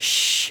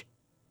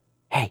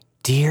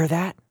Do you hear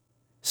that?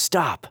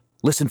 Stop.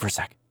 Listen for a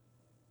sec.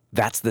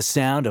 That's the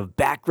sound of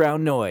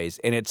background noise,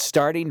 and it's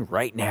starting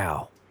right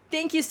now.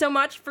 Thank you so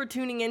much for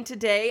tuning in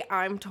today.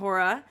 I'm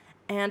Tora,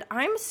 and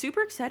I'm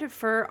super excited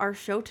for our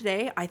show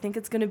today. I think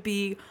it's going to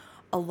be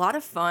a lot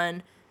of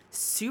fun,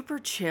 super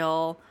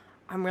chill.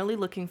 I'm really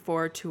looking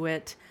forward to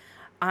it.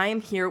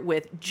 I'm here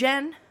with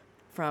Jen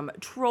from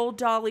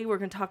Dolly. We're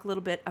going to talk a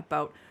little bit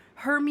about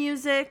her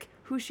music,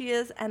 who she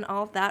is, and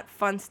all that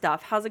fun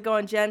stuff. How's it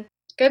going, Jen?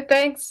 Good,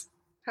 thanks.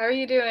 How are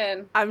you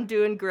doing? I'm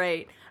doing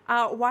great.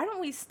 Why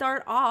don't we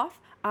start off?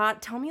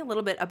 Tell me a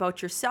little bit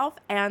about yourself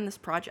and this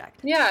project.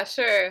 Yeah,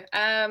 sure.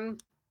 I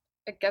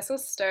guess I'll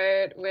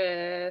start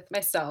with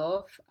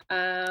myself.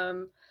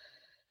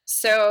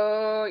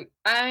 So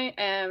I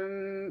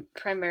am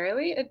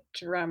primarily a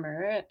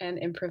drummer and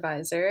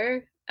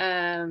improviser.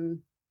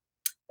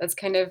 That's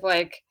kind of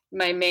like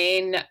my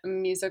main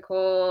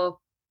musical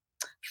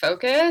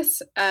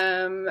focus.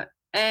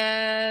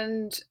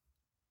 And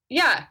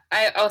yeah,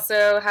 I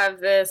also have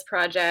this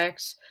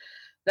project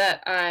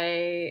that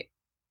I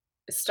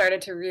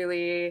started to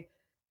really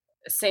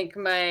sink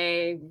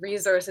my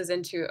resources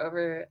into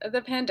over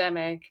the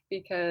pandemic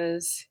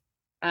because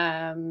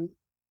um,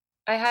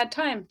 I had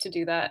time to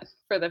do that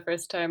for the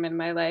first time in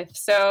my life.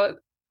 So,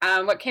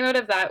 what came out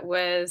of that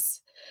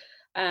was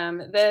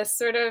this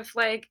sort of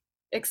like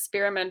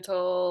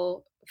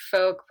experimental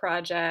folk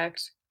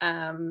project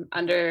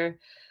under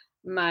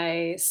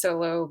my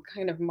solo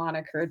kind of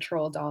moniker,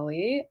 Troll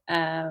Dolly.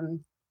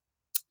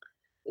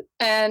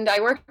 And I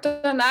worked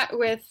on that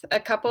with a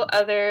couple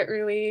other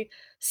really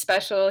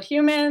special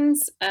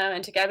humans,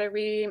 and together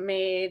we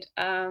made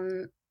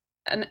an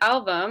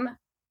album.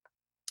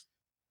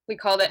 We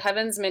called it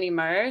Heaven's Mini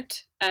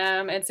Mart.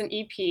 It's an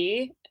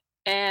EP,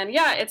 and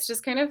yeah, it's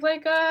just kind of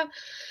like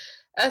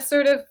a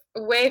sort of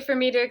way for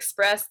me to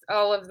express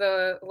all of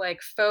the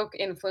like folk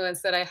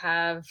influence that I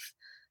have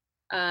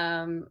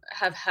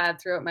had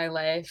throughout my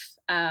life,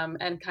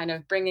 and kind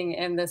of bringing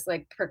in this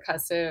like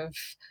percussive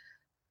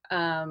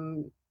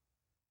um,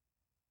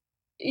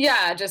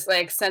 yeah, just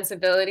like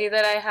sensibility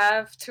that I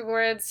have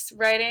towards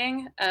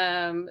writing.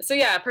 So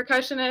yeah,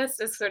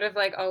 percussionist is sort of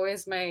like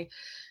always my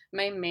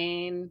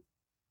main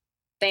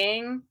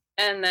thing,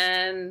 and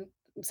then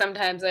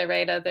sometimes I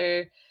write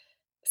other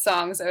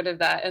songs out of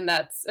that, and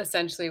that's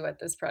essentially what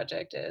this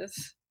project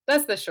is.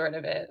 That's the short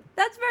of it.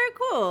 That's very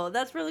cool.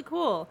 That's really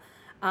cool.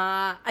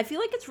 I feel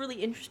like it's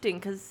really interesting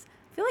because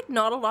I feel like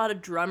not a lot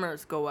of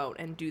drummers go out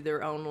and do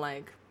their own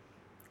like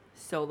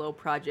solo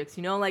projects.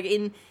 You know, like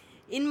in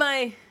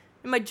my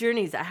in my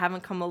journeys, I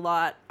haven't come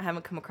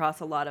across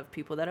a lot of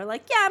people that are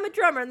like, yeah, I'm a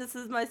drummer and this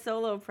is my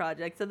solo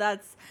project. So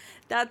that's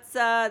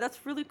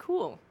really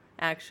cool,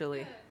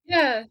 actually.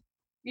 Yeah,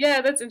 yeah,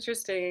 that's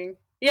interesting.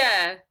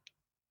 Yeah,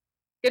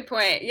 good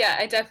point. Yeah,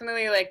 I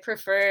definitely like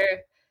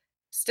prefer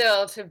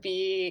still to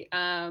be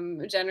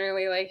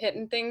generally like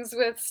hitting things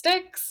with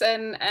sticks,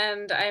 and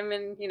I'm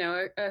in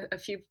a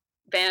few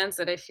bands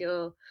that I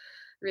feel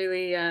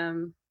really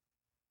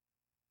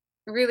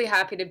really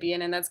happy to be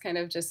in, and that's kind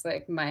of just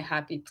like my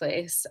happy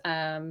place.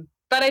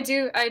 But I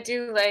do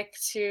like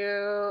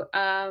to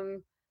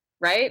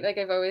write. Like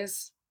I've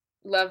always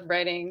loved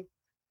writing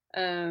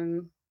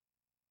um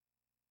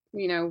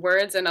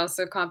words and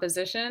also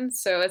composition,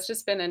 so it's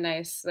just been a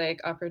nice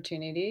like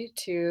opportunity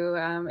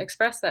to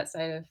express that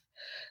side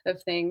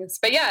of things.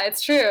 But yeah,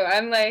 it's true.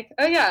 I'm like,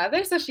 oh yeah,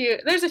 there's a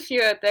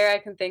few out there I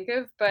can think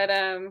of, but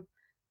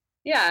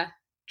yeah,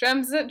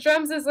 drums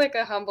is like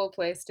a humble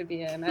place to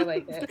be in. I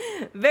like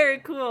it. Very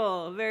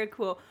cool. Very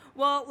cool.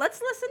 Well,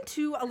 let's listen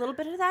to a little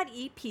bit of that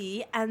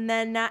EP, and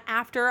then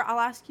after, I'll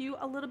ask you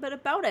a little bit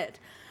about it.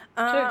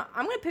 Sure.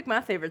 I'm going to pick my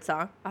favorite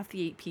song off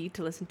the EP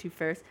to listen to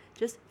first,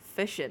 just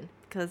Fishin',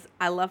 because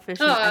I love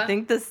fishing. I Aw,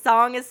 think the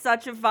song is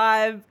such a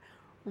vibe,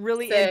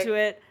 really into sick.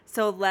 it.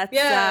 So let's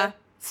Yeah.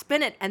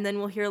 spin it, and then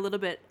we'll hear a little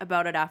bit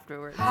about it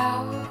afterwards.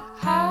 How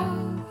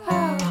can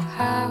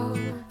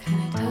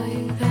I tell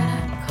you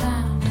that I'm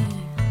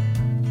clowning?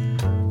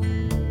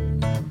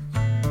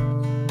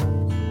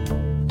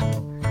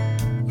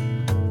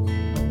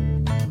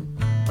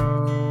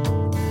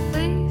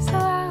 Please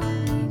allow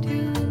me to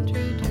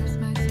introduce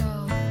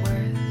myself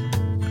worth.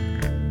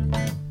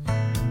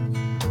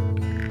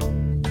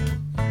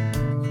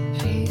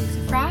 She's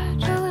a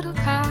fragile little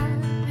cat,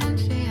 and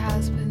she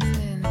has been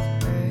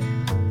since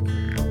birth.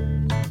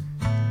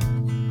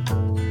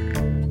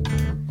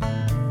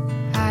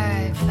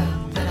 I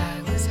felt that I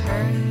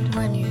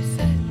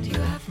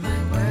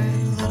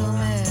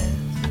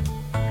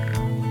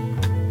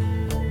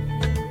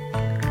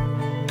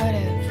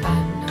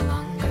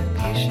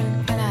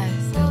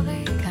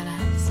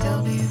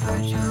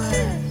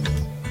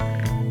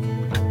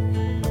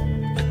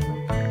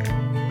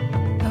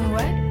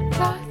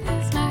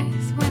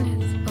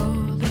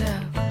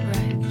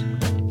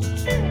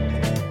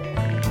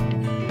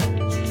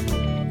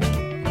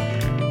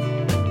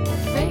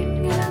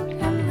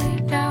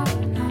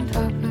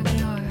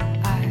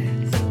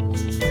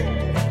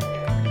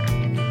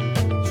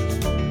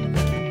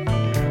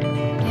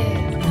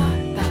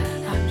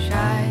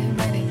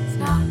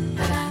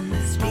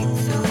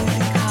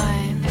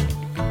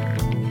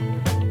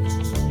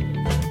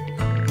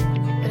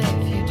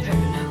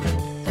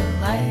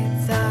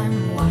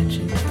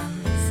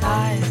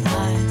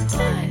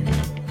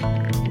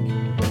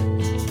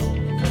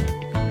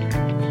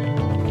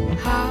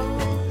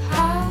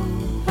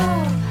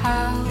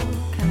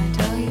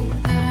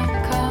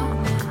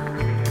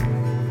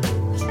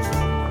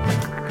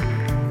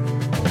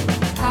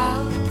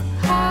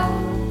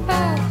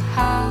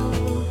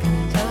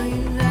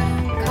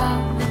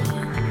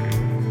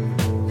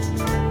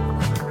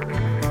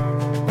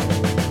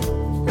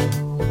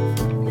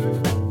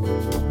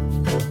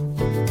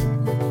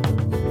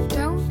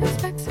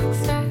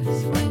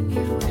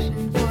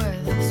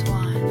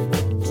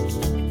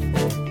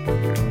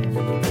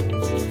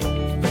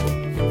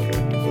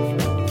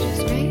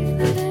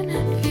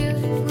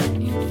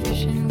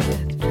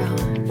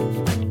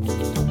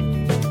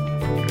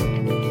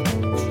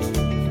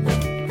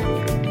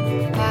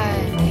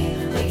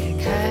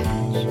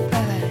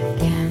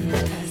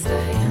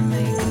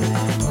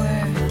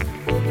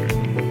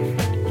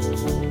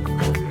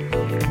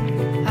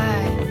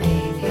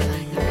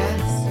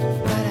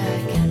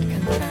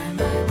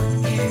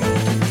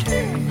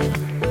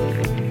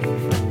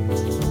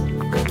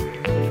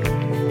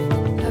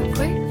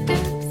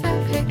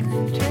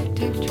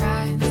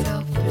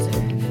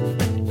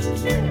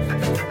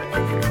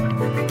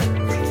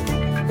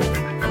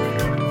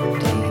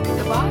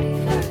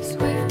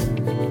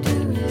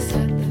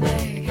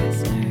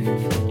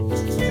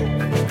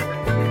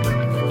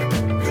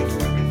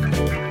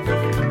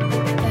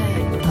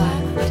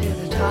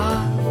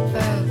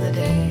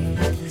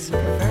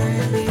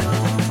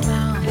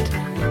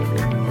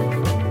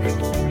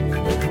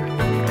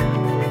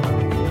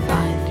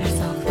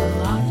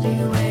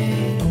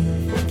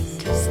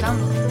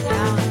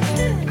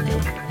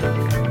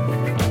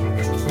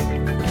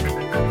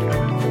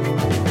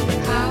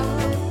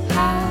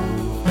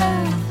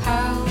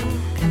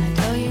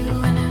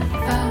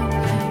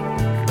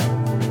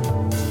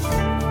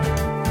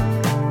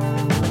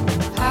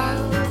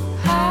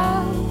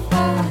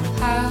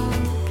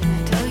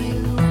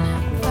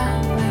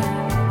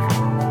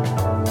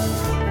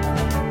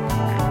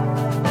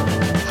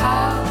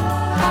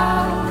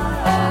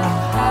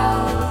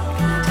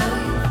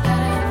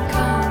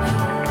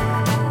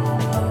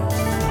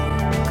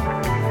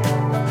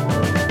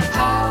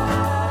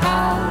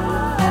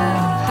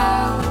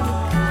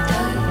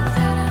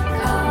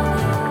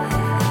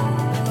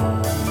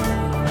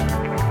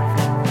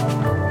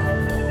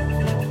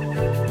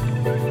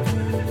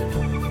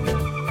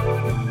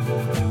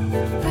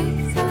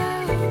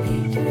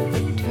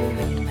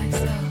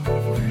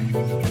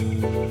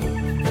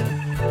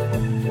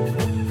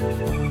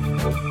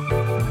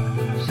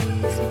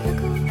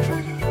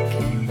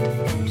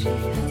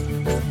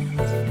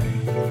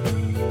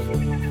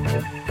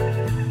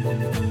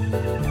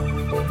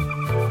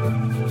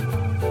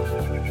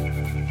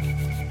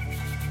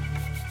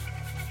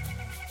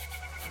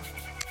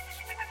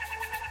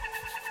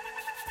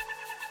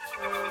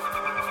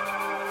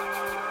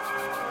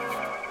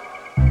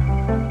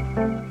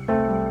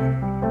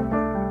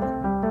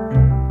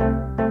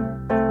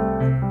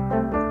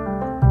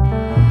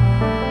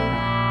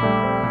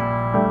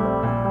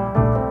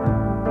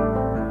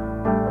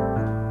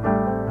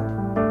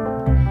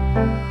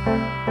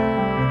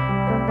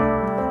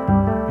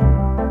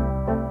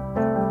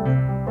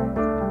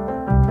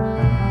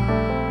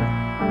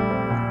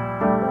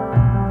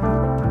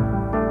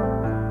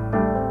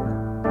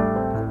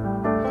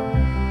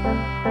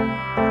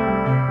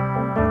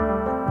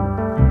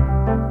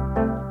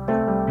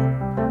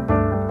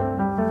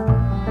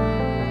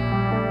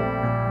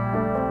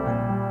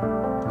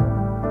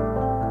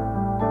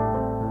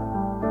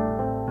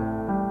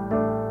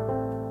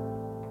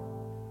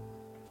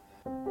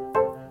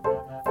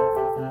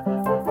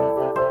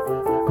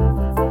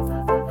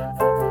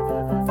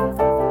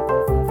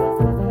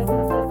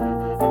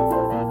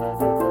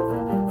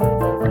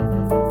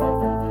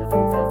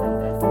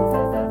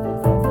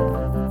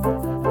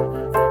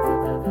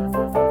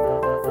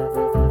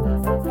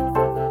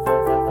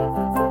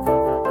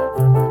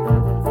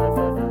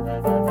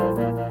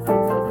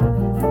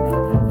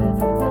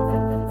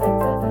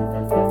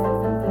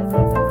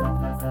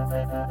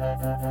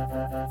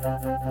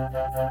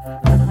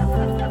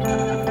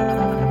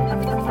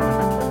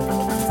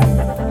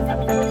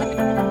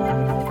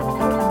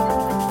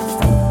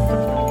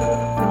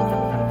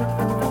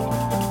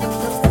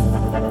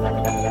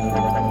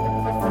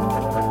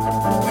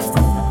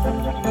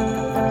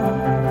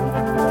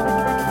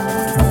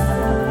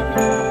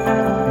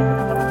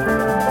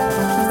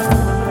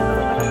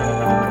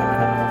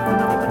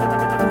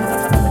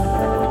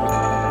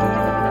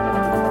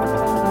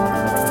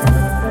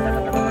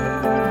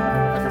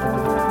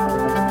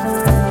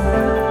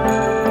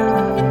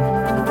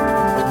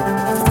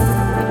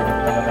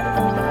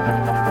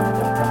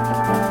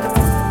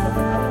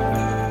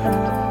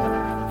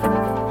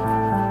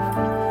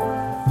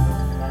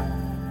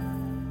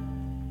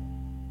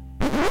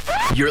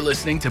You're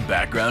listening to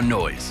Background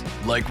Noise.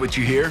 Like what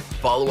you hear?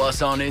 Follow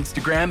us on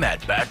Instagram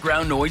at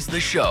Background Noise The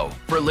Show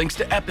for links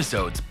to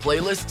episodes,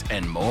 playlists,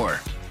 and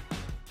more.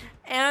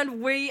 And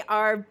we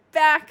are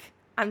back.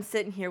 I'm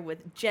sitting here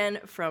with Jen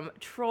from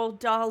Troll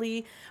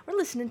Dolly. We're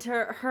listening to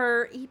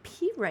her EP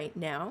right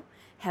now,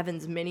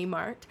 Heaven's Mini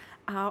Mart.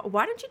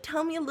 Why don't you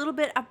tell me a little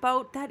bit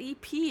about that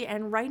EP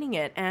and writing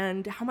it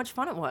and how much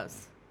fun it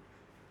was?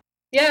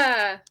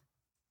 Yeah,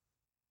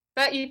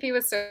 that EP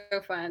was so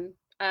fun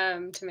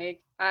to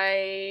make.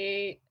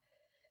 I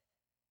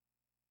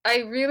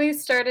really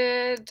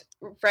started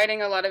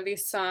writing a lot of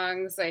these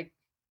songs like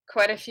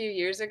quite a few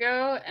years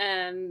ago,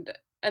 and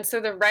so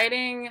the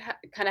writing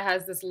kind of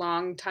has this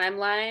long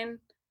timeline.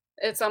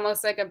 It's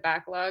almost like a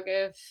backlog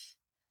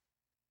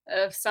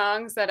of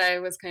songs that I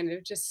was kind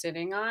of just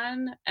sitting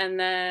on, and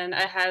then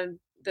I had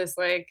this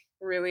like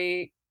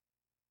really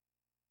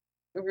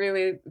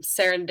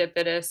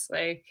serendipitous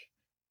like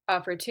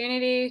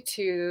opportunity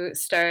to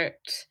start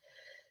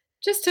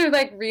just to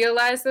like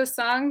realize those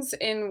songs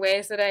in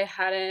ways that I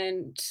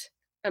hadn't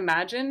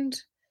imagined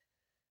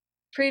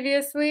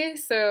previously.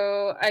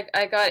 So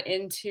I got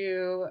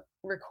into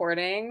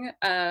recording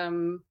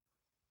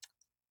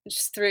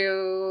just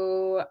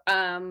through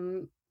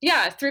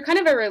yeah, through kind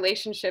of a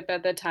relationship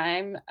at the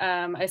time.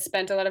 I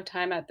spent a lot of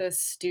time at this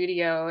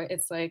studio.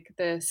 It's like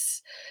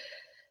this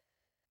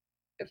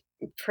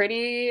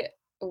pretty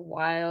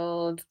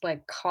wild,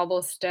 like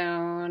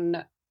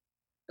cobblestone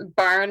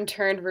barn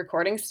turned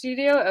recording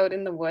studio out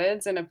in the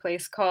woods in a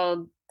place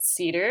called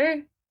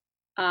Cedar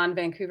on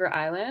Vancouver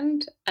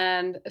Island.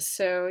 And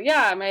so,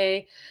 yeah,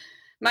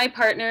 my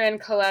partner and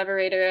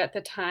collaborator at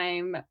the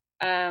time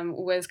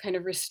was kind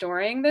of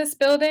restoring this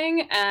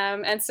building.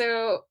 And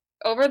so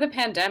over the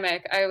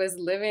pandemic, I was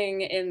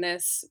living in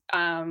this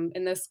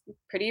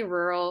pretty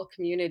rural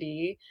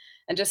community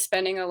and just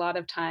spending a lot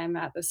of time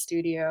at the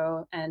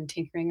studio and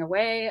tinkering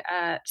away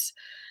at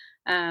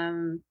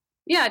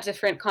yeah,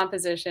 different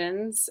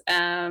compositions.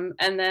 And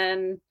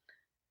then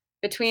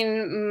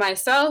between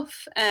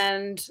myself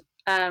and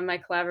my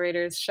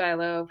collaborators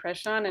Shiloh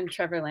Preshon and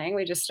Trevor Lang,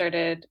 we just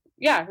started,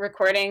 yeah,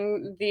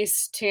 recording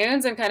these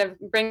tunes and kind of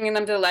bringing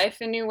them to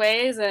life in new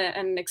ways,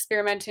 and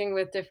experimenting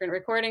with different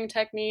recording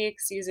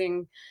techniques,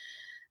 using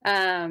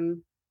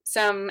um,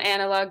 some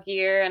analog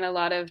gear and a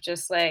lot of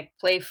just like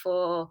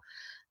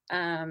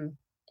um,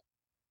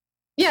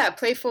 yeah,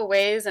 playful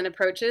ways and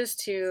approaches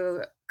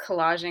to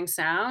collaging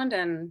sound.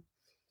 And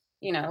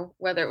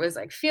whether it was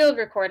like field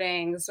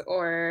recordings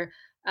or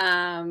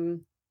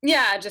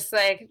yeah, just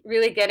like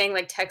really getting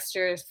like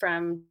textures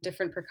from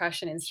different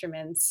percussion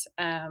instruments.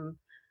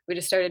 We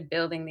just started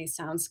building these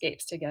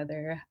soundscapes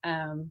together.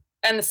 And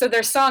so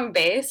they're song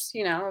based,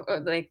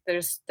 like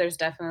there's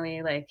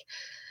definitely like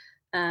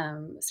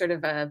sort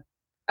of a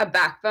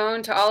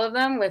backbone to all of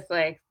them with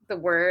like the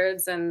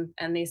words and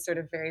these sort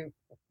of very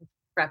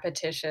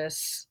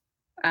repetitious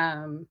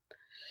um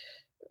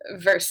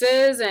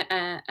verses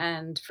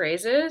and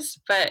phrases.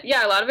 But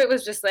yeah, a lot of it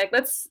was just like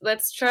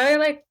let's try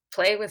like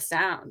play with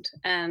sound.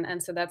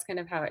 And so that's kind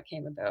of how it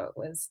came about,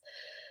 was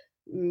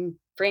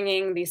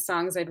bringing these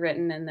songs I'd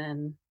written and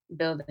then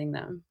building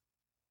them.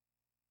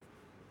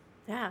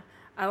 Yeah.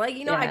 I like, I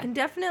Yeah. can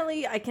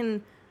definitely I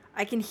can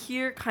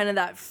hear kind of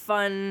that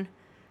fun,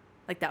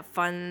 like that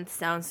fun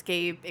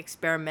soundscape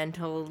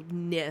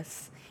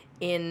experimentalness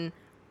in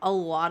a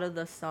lot of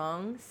the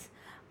songs.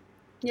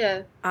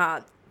 Yeah.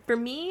 Uh, for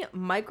me,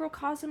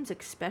 Microcosms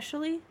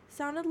especially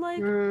sounded like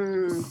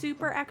Mm.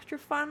 super extra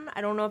fun.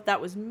 I don't know if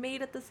that was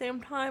made at the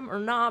same time or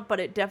not, but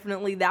it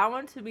definitely, that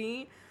one to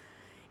me,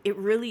 it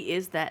really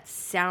is that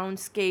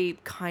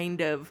soundscape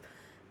kind of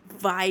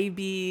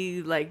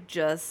vibey, like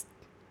just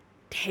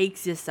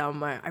takes you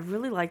somewhere. I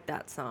really like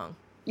that song.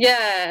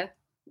 Yeah.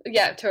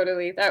 Yeah,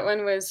 totally. That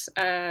one was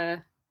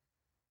a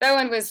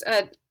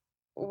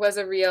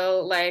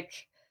real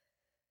like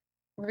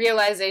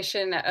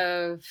realization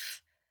of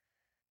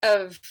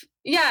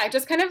yeah,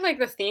 just kind of like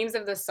the themes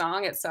of the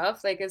song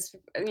itself, like is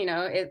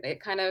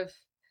it kind of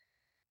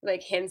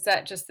like hints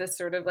at just this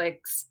sort of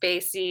like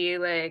spacey,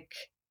 like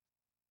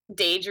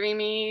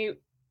daydreamy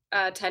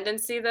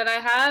tendency that I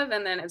have.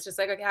 And then it's just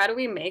like, okay, how do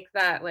we make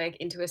that like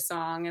into a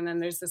song? And then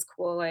there's this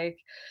cool like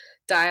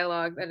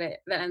dialogue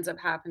that ends up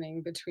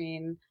happening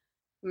between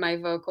my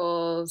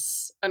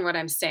vocals and what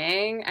I'm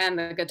saying and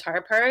the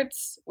guitar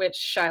parts, which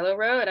Shiloh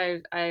wrote.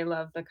 I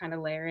love the kind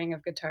of layering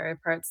of guitar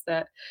parts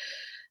that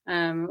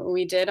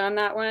we did on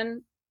that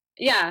one.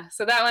 Yeah,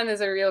 so that one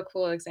is a real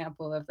cool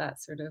example of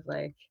that sort of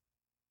like,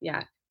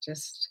 yeah,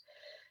 just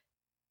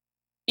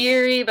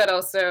eerie, but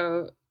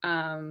also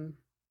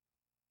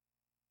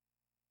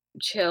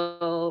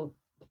chill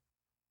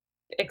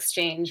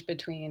exchange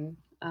between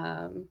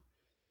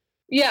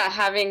yeah,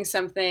 having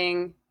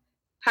something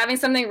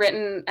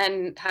written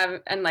and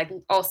like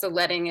also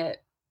letting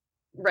it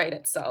write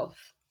itself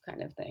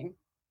kind of thing.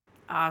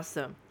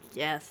 Awesome.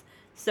 Yes.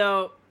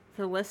 So,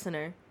 for the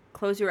listener,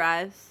 close your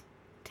eyes,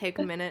 take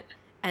a minute,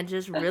 and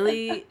just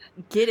really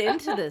get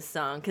into this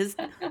song. Because,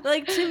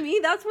 like, to me,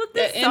 that's what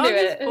this Get song into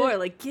is it. for.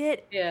 Like,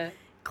 Yeah.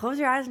 close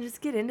your eyes and just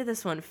get into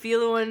this one. Feel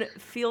the one,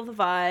 feel the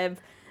vibe.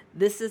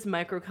 This is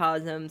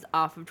Microcosms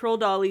off of Troll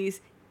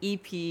Dolly's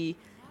EP,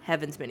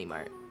 Heaven's Mini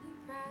Mart.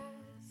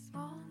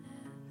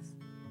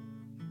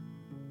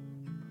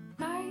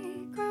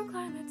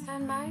 Microclimates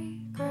and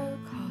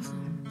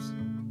microcosms.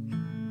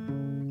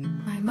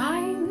 My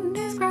mind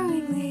is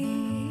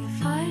growingly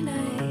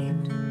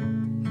finite.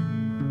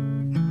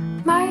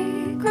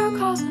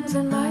 Microcosms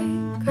and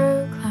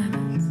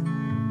microclimates.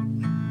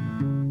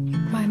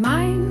 My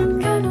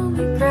mind can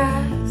only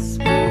grasp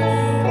this.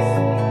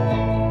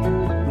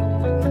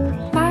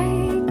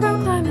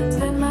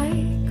 Microclimates and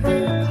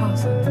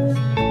microcosms.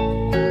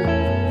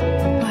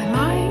 My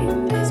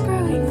mind is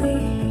growingly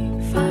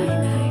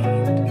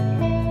finite.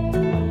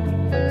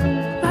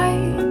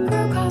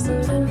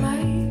 Microcosms and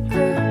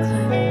microclimates.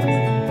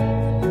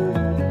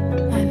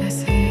 And I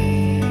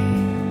say,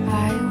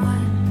 I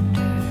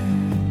wonder.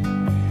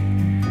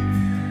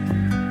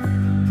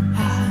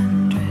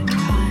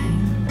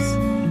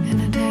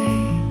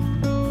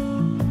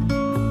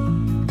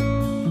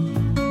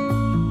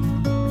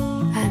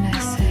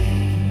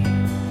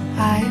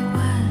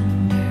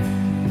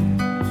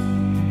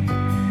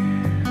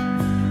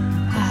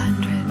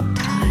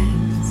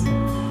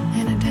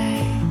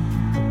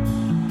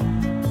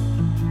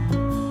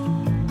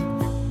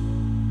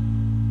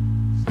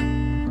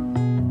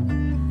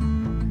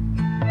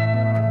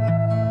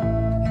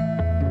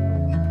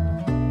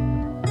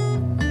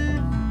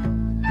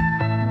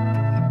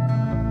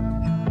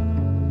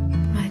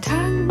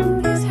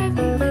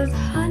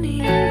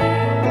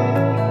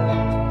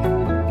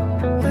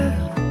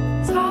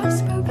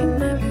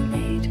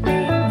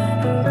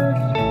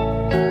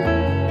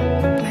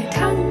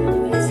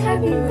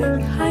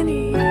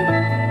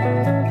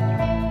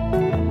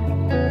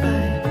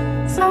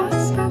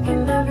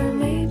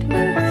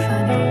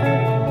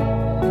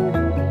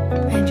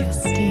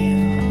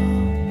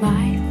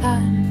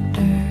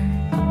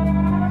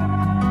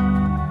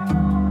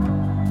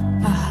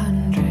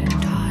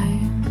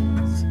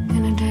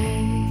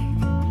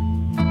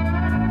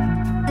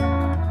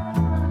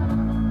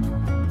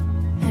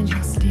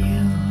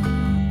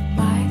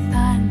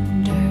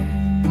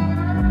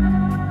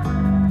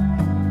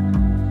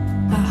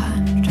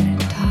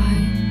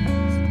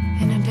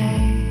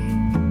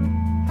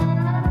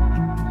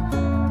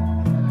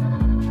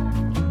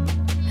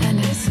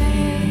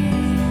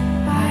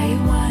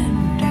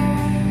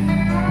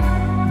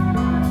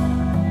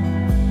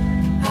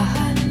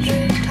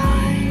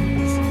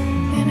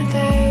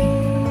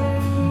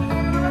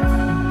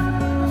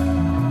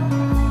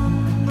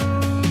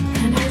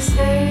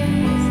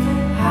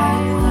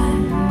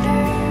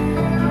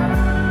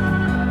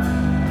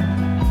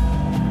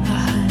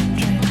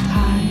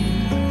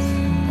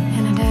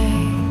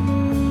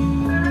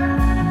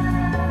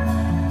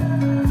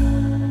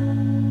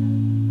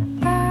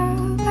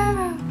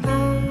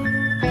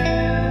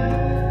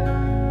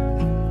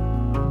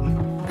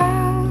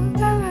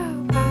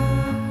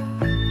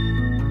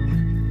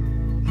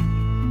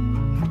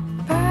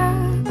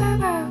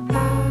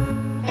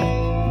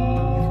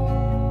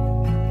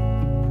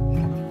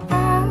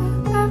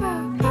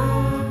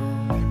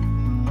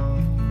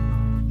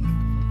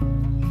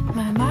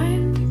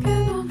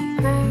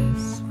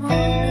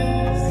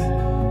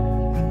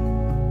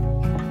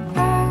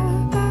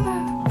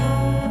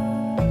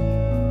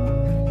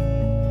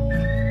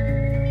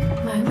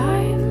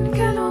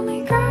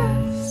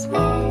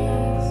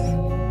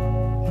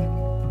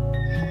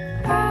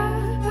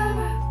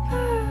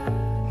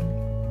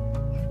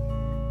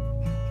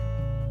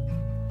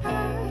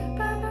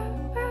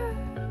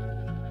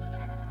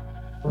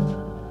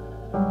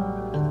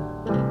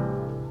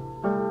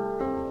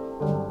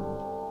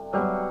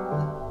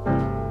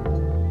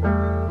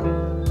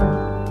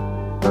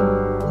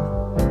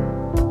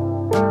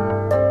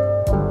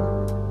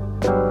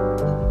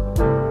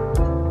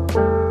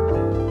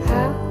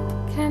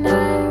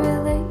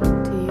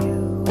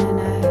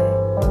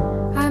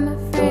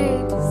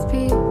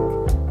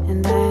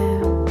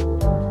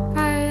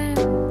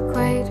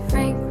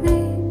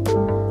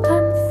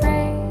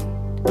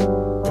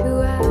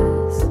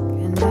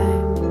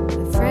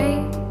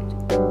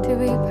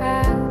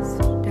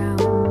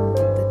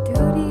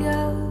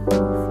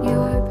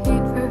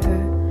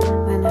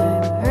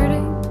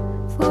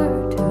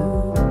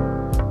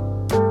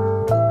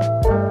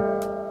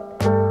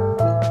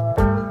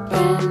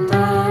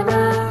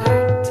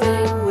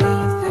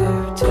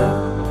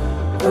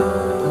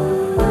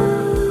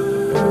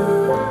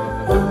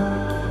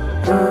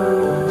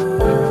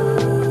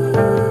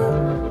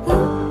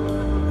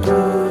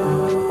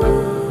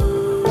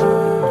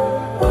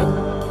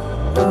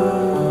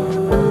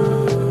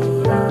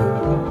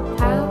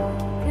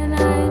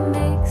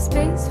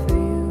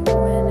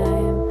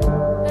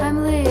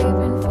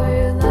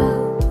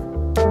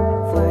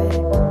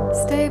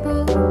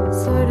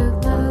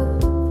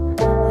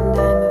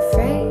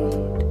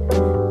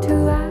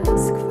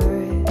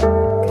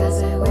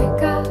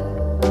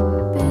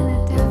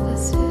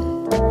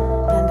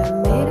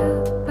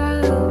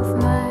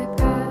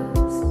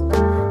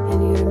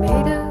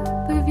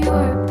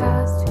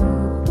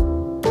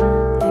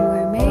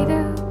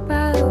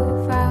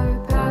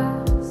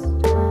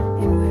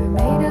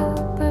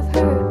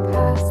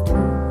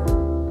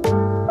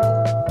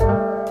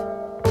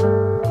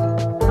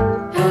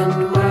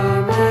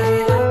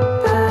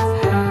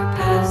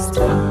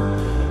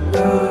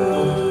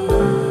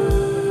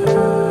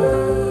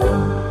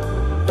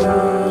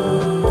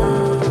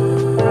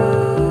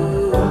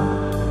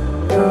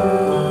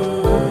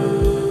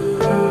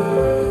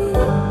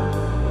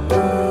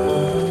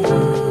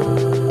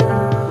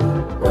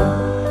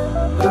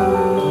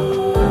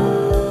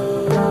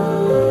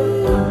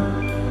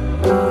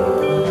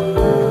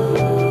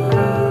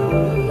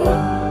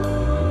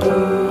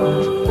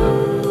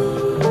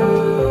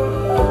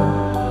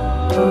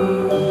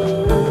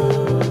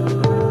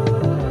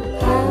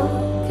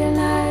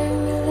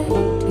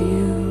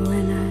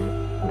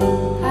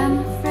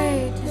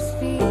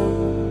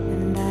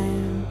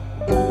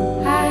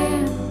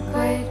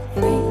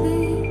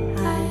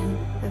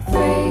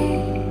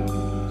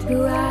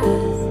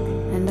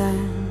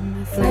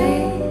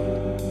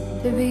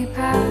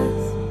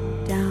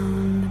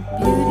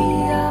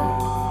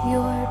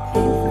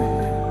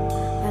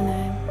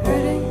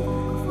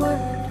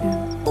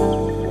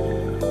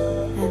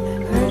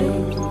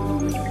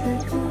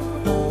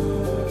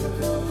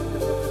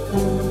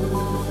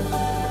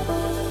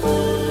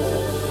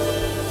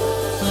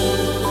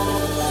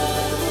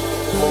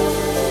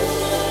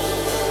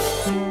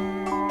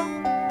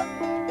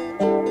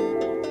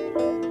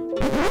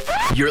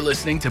 You're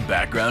listening to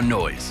Background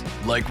Noise.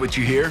 Like what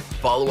you hear?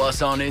 Follow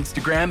us on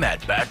Instagram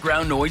at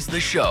Background Noise The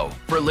Show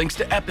for links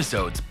to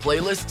episodes,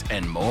 playlists,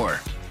 and more.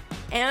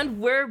 And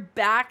we're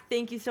back.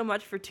 Thank you so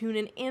much for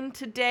tuning in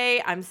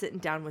today. I'm sitting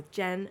down with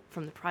Jen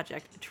from the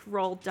project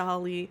Troll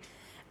Dolly.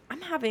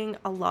 I'm having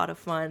a lot of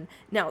fun.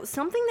 Now,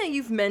 something that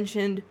you've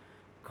mentioned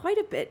quite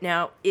a bit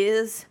now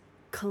is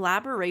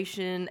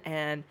collaboration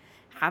and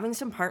having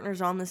some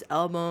partners on this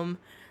album.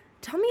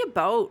 Tell me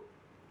about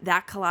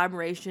that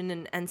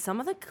collaboration and some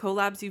of the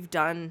collabs you've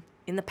done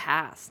in the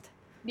past.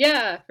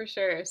 Yeah, for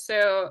sure.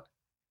 So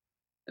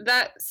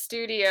that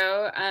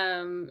studio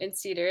in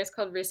Cedar is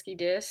called Risky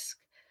Disc.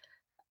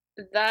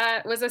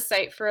 That was a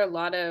site for a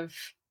lot of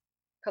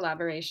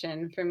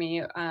collaboration for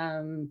me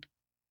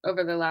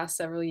over the last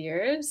several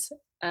years.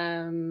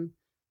 Um,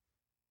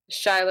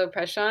 Shiloh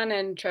Preshon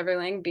and Trevor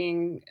Lang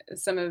being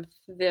some of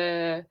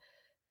the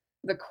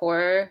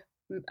core,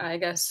 I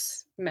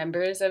guess,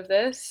 members of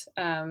this.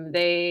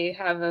 They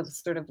have a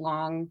sort of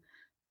long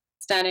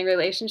standing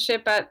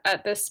relationship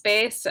at this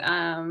space.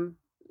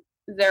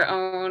 Their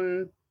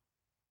own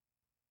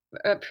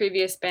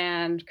previous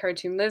band,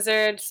 Cartoon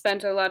Lizard,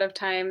 spent a lot of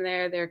time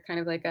there. They're kind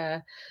of like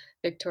a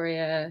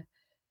Victoria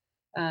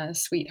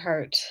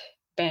sweetheart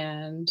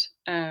band.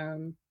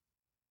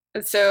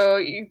 So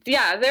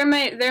yeah, they're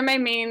my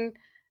main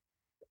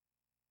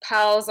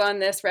pals on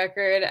this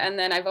record, and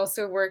then I've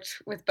also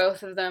worked with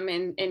both of them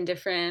in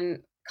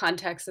different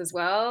contexts as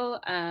well.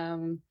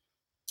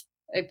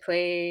 I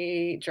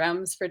play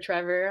drums for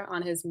Trevor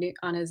on his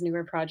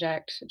newer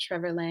project,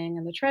 Trevor Lang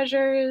and the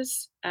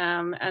Treasures.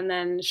 And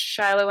then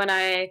Shiloh and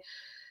I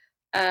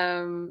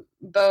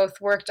both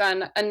worked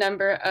on a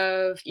number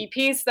of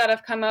EPs that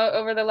have come out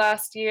over the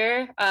last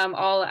year,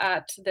 all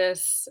at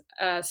this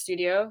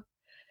studio.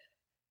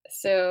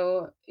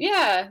 So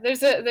yeah,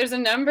 there's a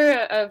number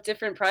of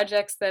different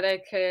projects that I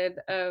could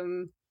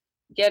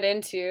get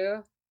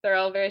into. They're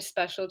all very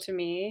special to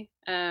me.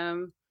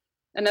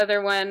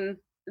 Another one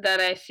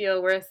that I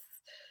feel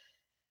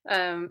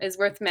is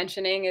worth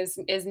mentioning is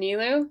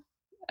Nilu.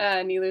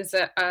 Nilu's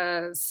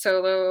a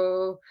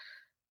solo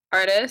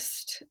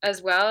artist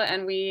as well,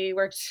 and we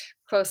worked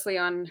closely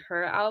on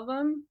her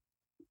album,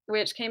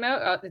 which came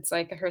out. It's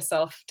like her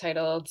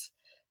self-titled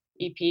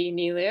EP,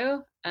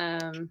 Nilu.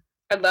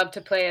 I'd love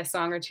to play a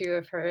song or two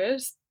of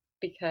hers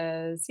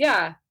because,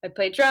 yeah, I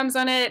played drums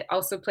on it.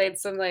 Also played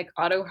some like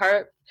auto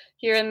harp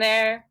here and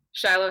there.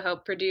 Shiloh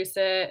helped produce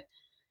it.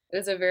 It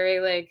was a very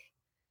like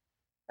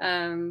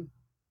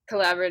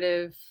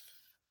collaborative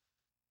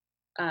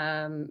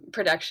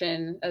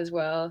production as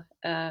well.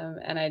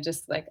 And I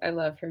just like, I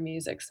love her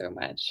music so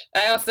much.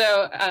 I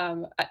also,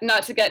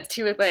 not to get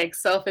too like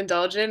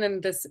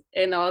self-indulgent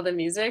in all the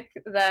music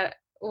that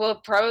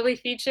will probably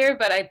feature,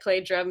 but I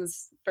play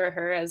drums for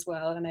her as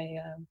well. And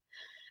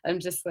I'm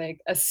just like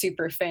a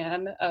super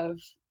fan of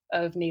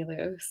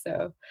Nilu.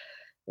 So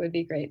it would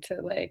be great to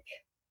like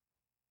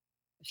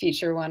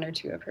feature one or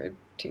two of her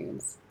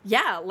tunes.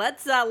 Yeah,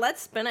 let's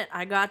spin it.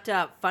 I got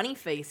Funny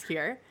Face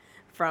here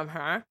from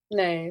her.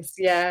 Nice.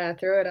 Yeah,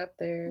 throw it up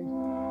there.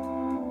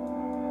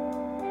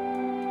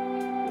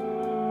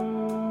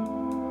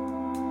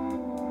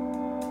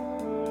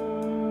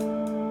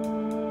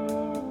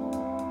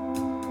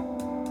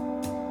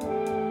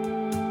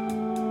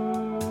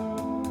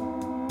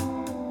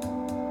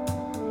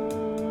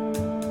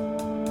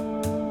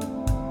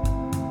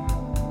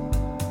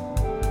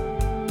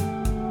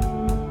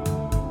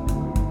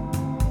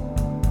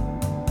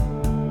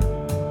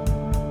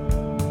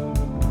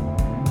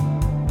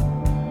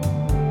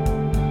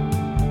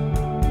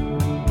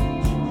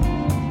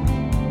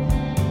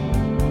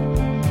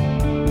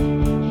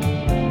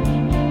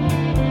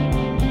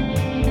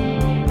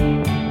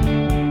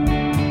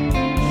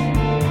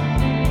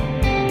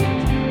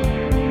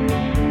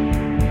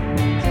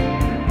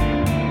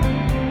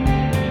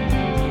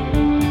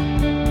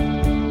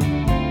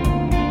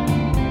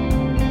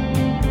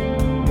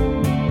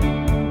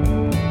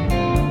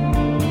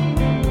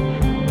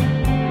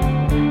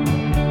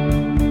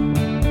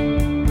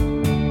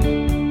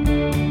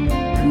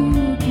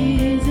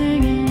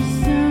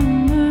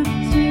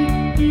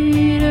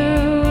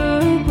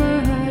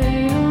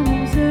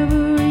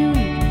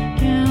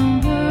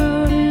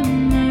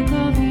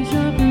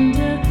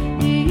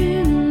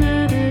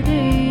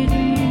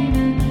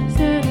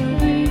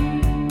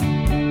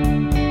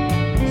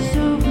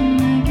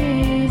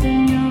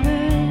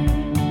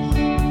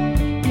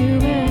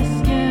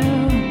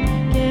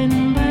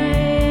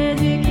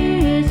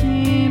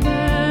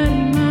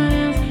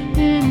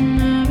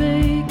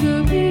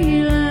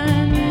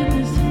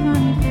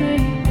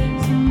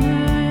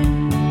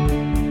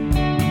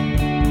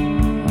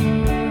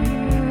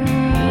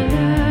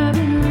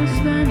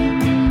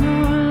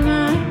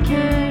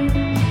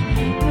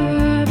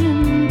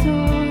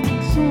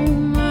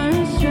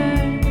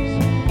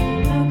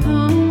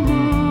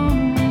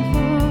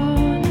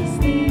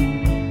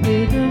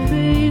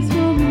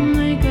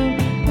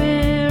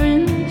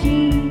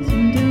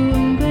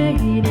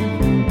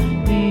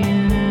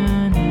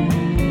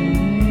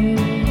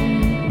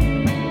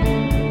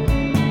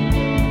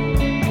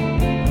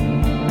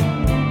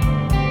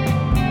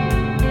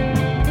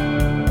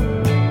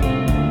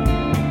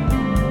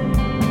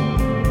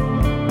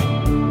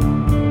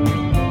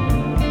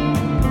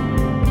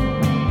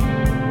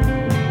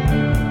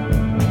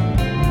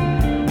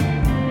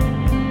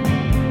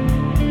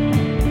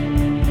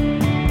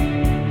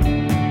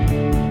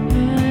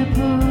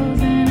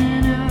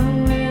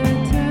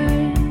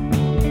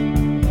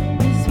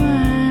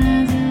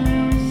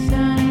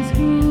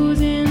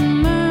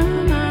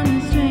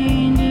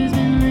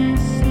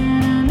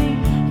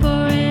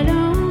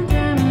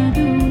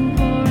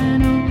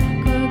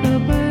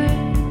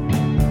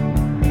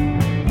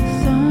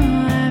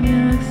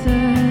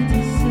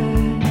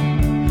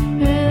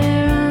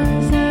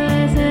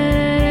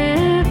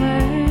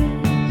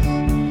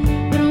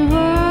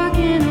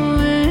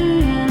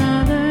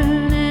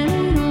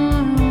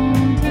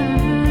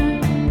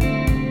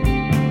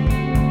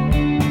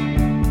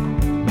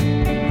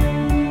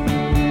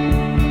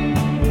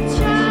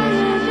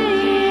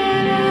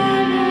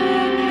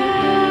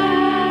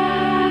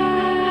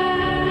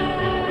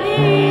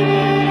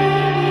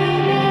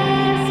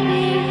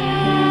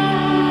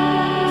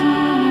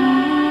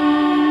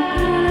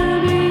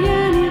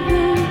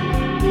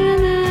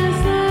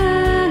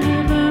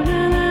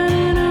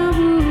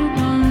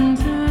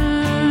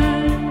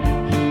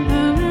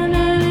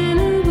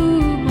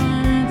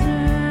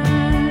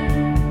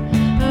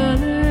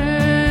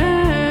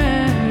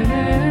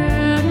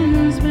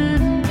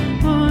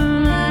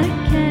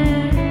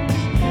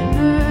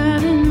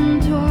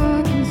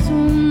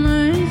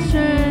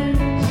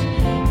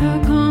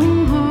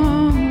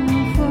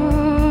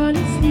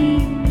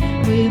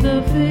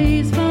 the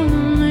face from the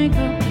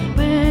makeup,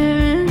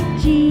 wearing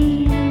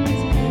jeans.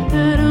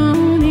 I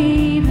don't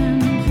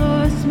even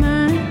floss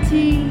my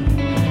teeth.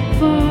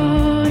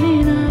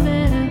 Falling a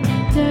better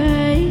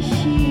day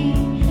sheet.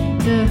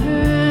 To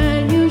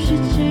her, you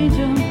should change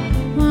them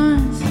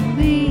once a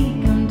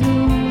week. I'm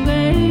doing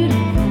great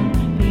if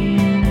I'm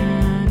being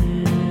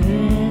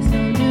honest.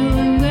 I'm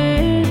doing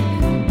great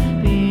if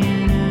I'm being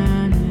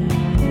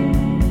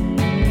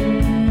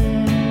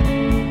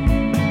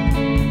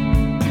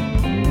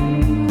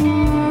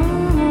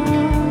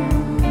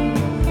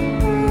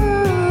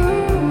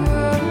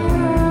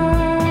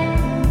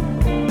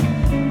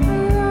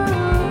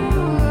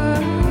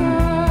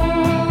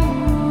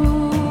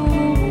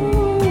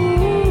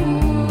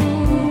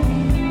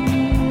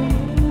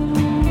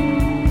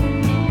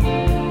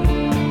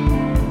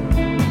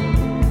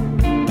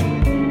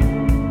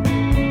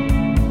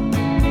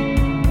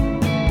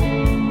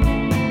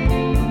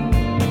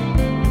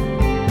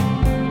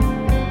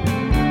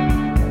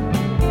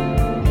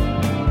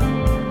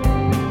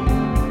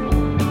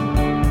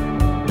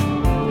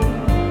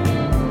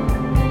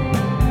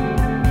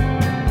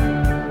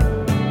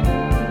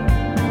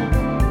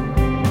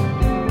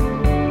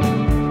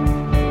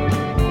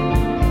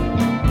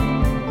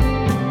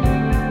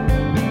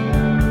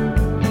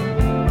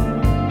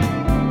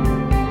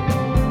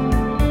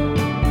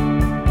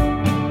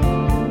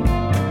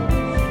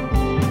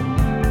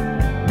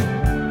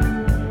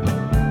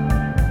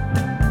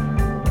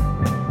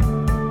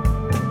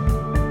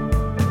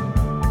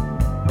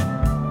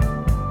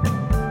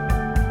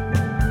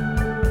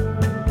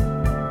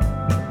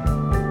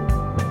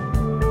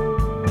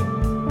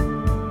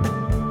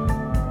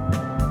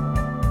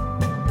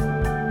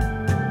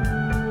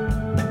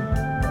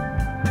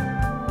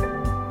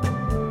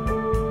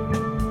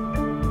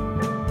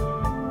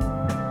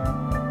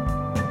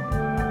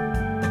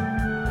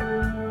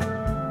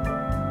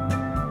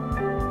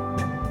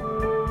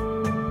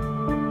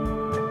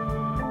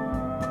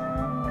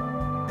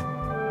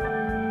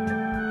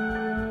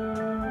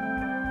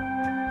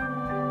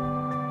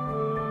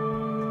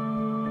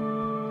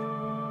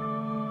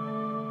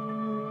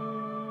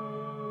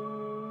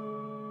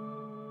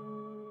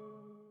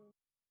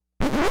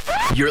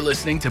You're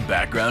listening to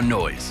Background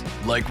Noise.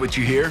 Like what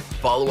you hear?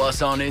 Follow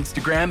us on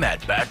Instagram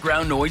at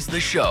Background Noise The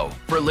Show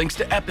for links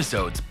to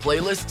episodes,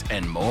 playlists,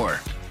 and more.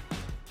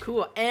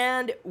 Cool.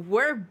 And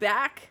we're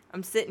back.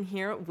 I'm sitting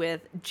here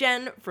with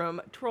Jen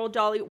from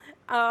Dolly.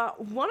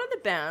 One of the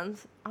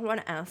bands I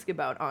want to ask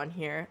about on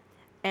here,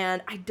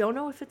 and I don't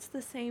know if it's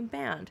the same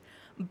band,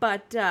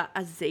 but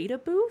a Zeta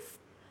Booth.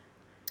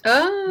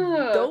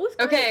 Oh, Those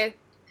guys okay.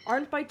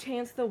 aren't by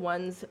chance the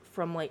ones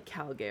from like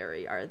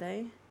Calgary, are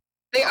they?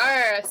 They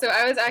are. So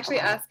I was actually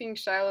asking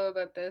Shiloh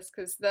about this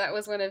because that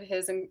was one of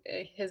his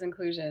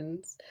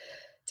inclusions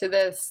to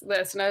this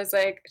list, and I was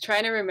like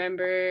trying to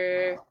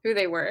remember who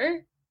they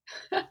were.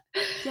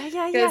 Because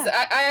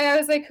Yeah. I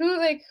was like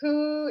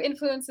who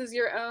influences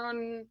your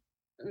own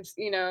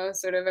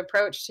sort of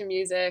approach to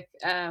music,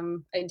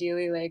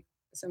 ideally like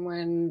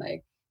someone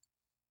like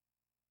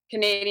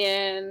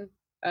Canadian,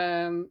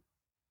 um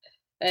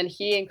and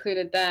he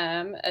included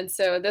them, and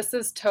so this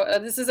is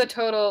a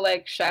total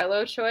like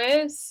Shiloh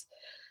choice,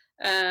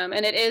 and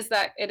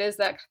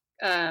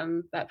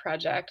that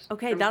project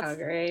Okay, from that's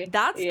Calgary.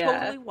 that's Yeah.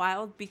 totally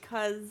wild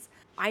because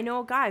I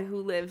know a guy who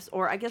lives,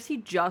 or I guess he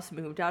just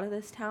moved out of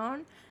this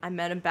town. I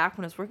met him back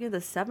when I was working at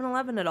the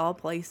 7-Eleven at all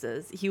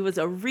places. He was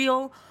a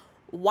real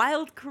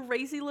wild,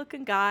 crazy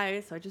looking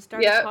guy. So I just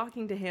started Yep.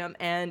 talking to him,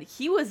 and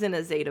he was in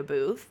a Zeta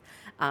booth.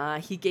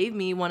 He gave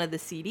me one of the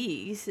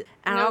CDs,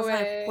 and I No was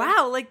like, way.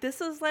 "Wow, like this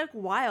is like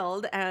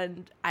wild."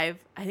 And I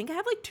think I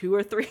have like 2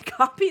 or 3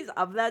 copies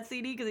of that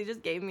CD because he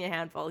just gave me a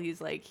handful. He's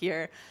like,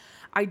 "Here."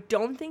 I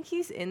don't think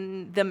he's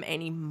in them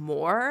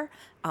anymore.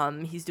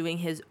 He's doing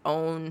his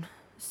own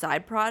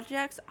side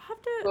projects.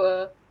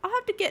 Cool. I'll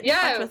have to get in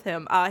touch Yeah. with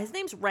him. His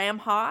name's Ram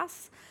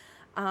Haas.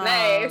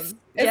 Nice. Is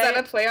Yeah, that yeah.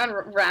 a play on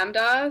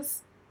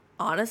Ramdas?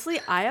 Honestly,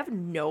 I have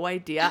no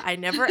idea. I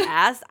never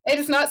asked.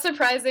 It's not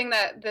surprising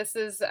that this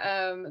is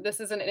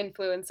an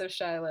influence of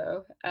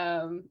Shiloh.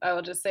 I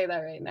will just say that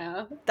right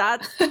now.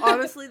 That's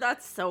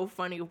so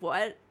funny.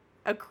 What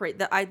a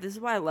this is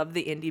why I love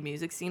the indie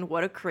music scene.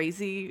 What a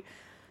crazy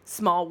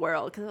small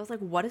world. Because I was like,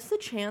 what is the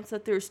chance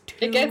that there's It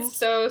two? gets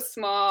so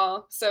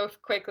small so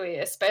quickly,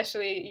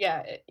 especially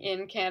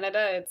in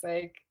Canada. It's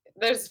like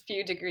there's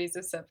few degrees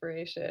of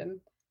separation.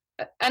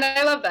 And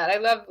I love that. I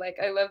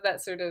love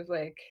that sort of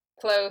like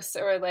close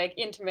or like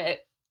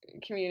intimate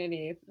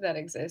community that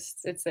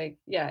exists. It's like,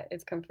 yeah,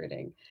 it's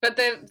comforting. But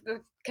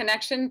the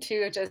connection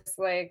to just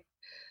like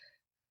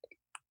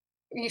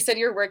you said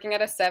you're working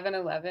at a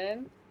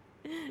 7-Eleven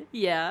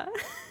Yeah.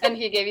 and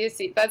he gave you a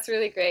seat. That's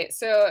really great.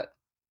 So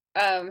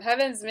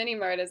Heaven's Mini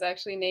Mart is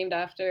actually named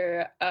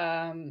after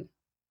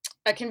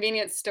a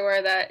convenience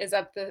store that is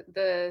up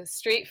the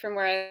street from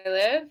where I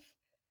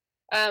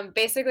live.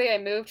 Basically, I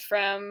moved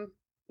from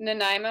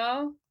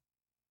Nanaimo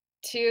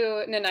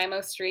to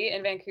Nanaimo Street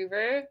in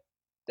Vancouver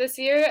this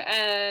year,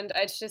 and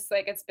it's just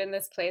like it's been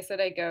this place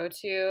that I go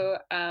to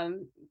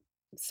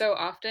so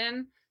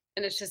often,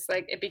 and it's just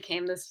like it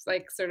became this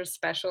like sort of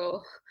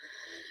special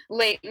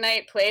late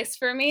night place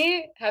for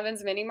me,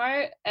 Heaven's Mini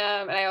Mart.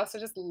 And I also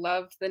just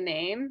love the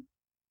name.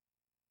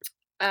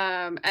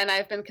 And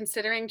I've been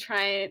considering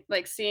trying,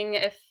 like, seeing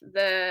if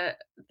the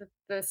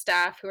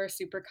staff who are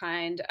super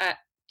kind at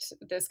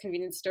this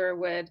convenience store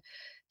would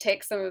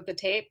take some of the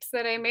tapes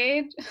that I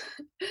made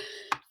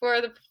for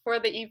the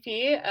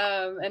EP,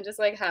 and just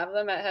like have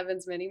them at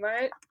Heaven's Mini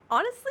Mart.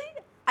 Honestly,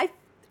 I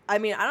I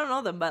mean, I don't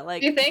know them, but Do you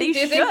like think? they Do you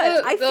should. think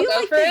I they'll feel go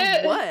like for they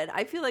it? would.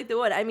 I feel like they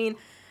would. I mean,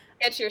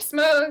 Get your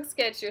smokes,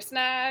 get your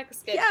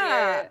snacks, get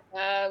yeah.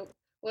 your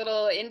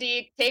little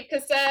indie tape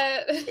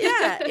cassette.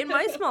 Yeah, in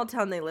my small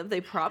town they live,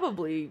 they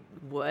probably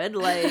would.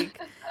 Like,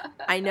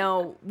 I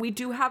know we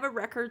do have a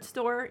record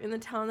store in the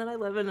town that I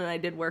live in, and I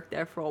did work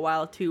there for a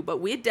while too, but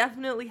we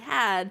definitely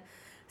had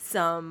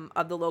some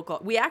of the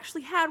local. We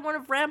actually had one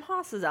of Ram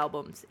Haas's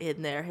albums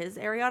in there, his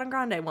Ariana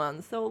Grande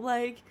one. So,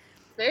 like,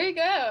 There you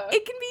go.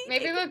 it can be.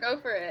 Maybe they'll go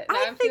for it. Now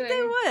I think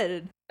they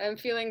would. I'm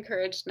feeling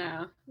encouraged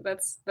now.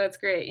 That's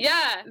great.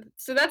 Yeah.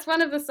 So that's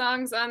one of the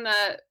songs on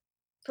that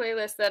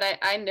playlist that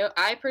I know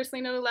I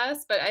personally know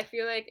less, but I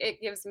feel like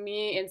it gives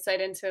me insight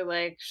into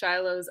like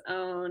Shiloh's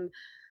own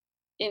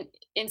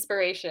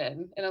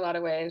inspiration in a lot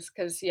of ways.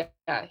 Cause yeah,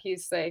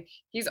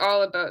 he's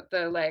all about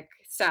the like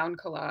sound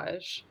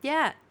collage.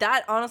 Yeah,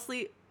 that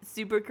honestly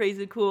super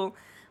crazy cool.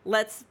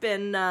 Let's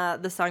spin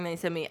the song that you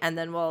sent me, and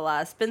then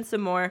we'll spin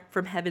some more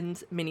from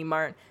Heaven's Mini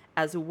Mart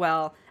as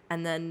well,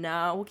 and then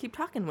we'll keep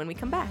talking when we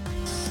come back.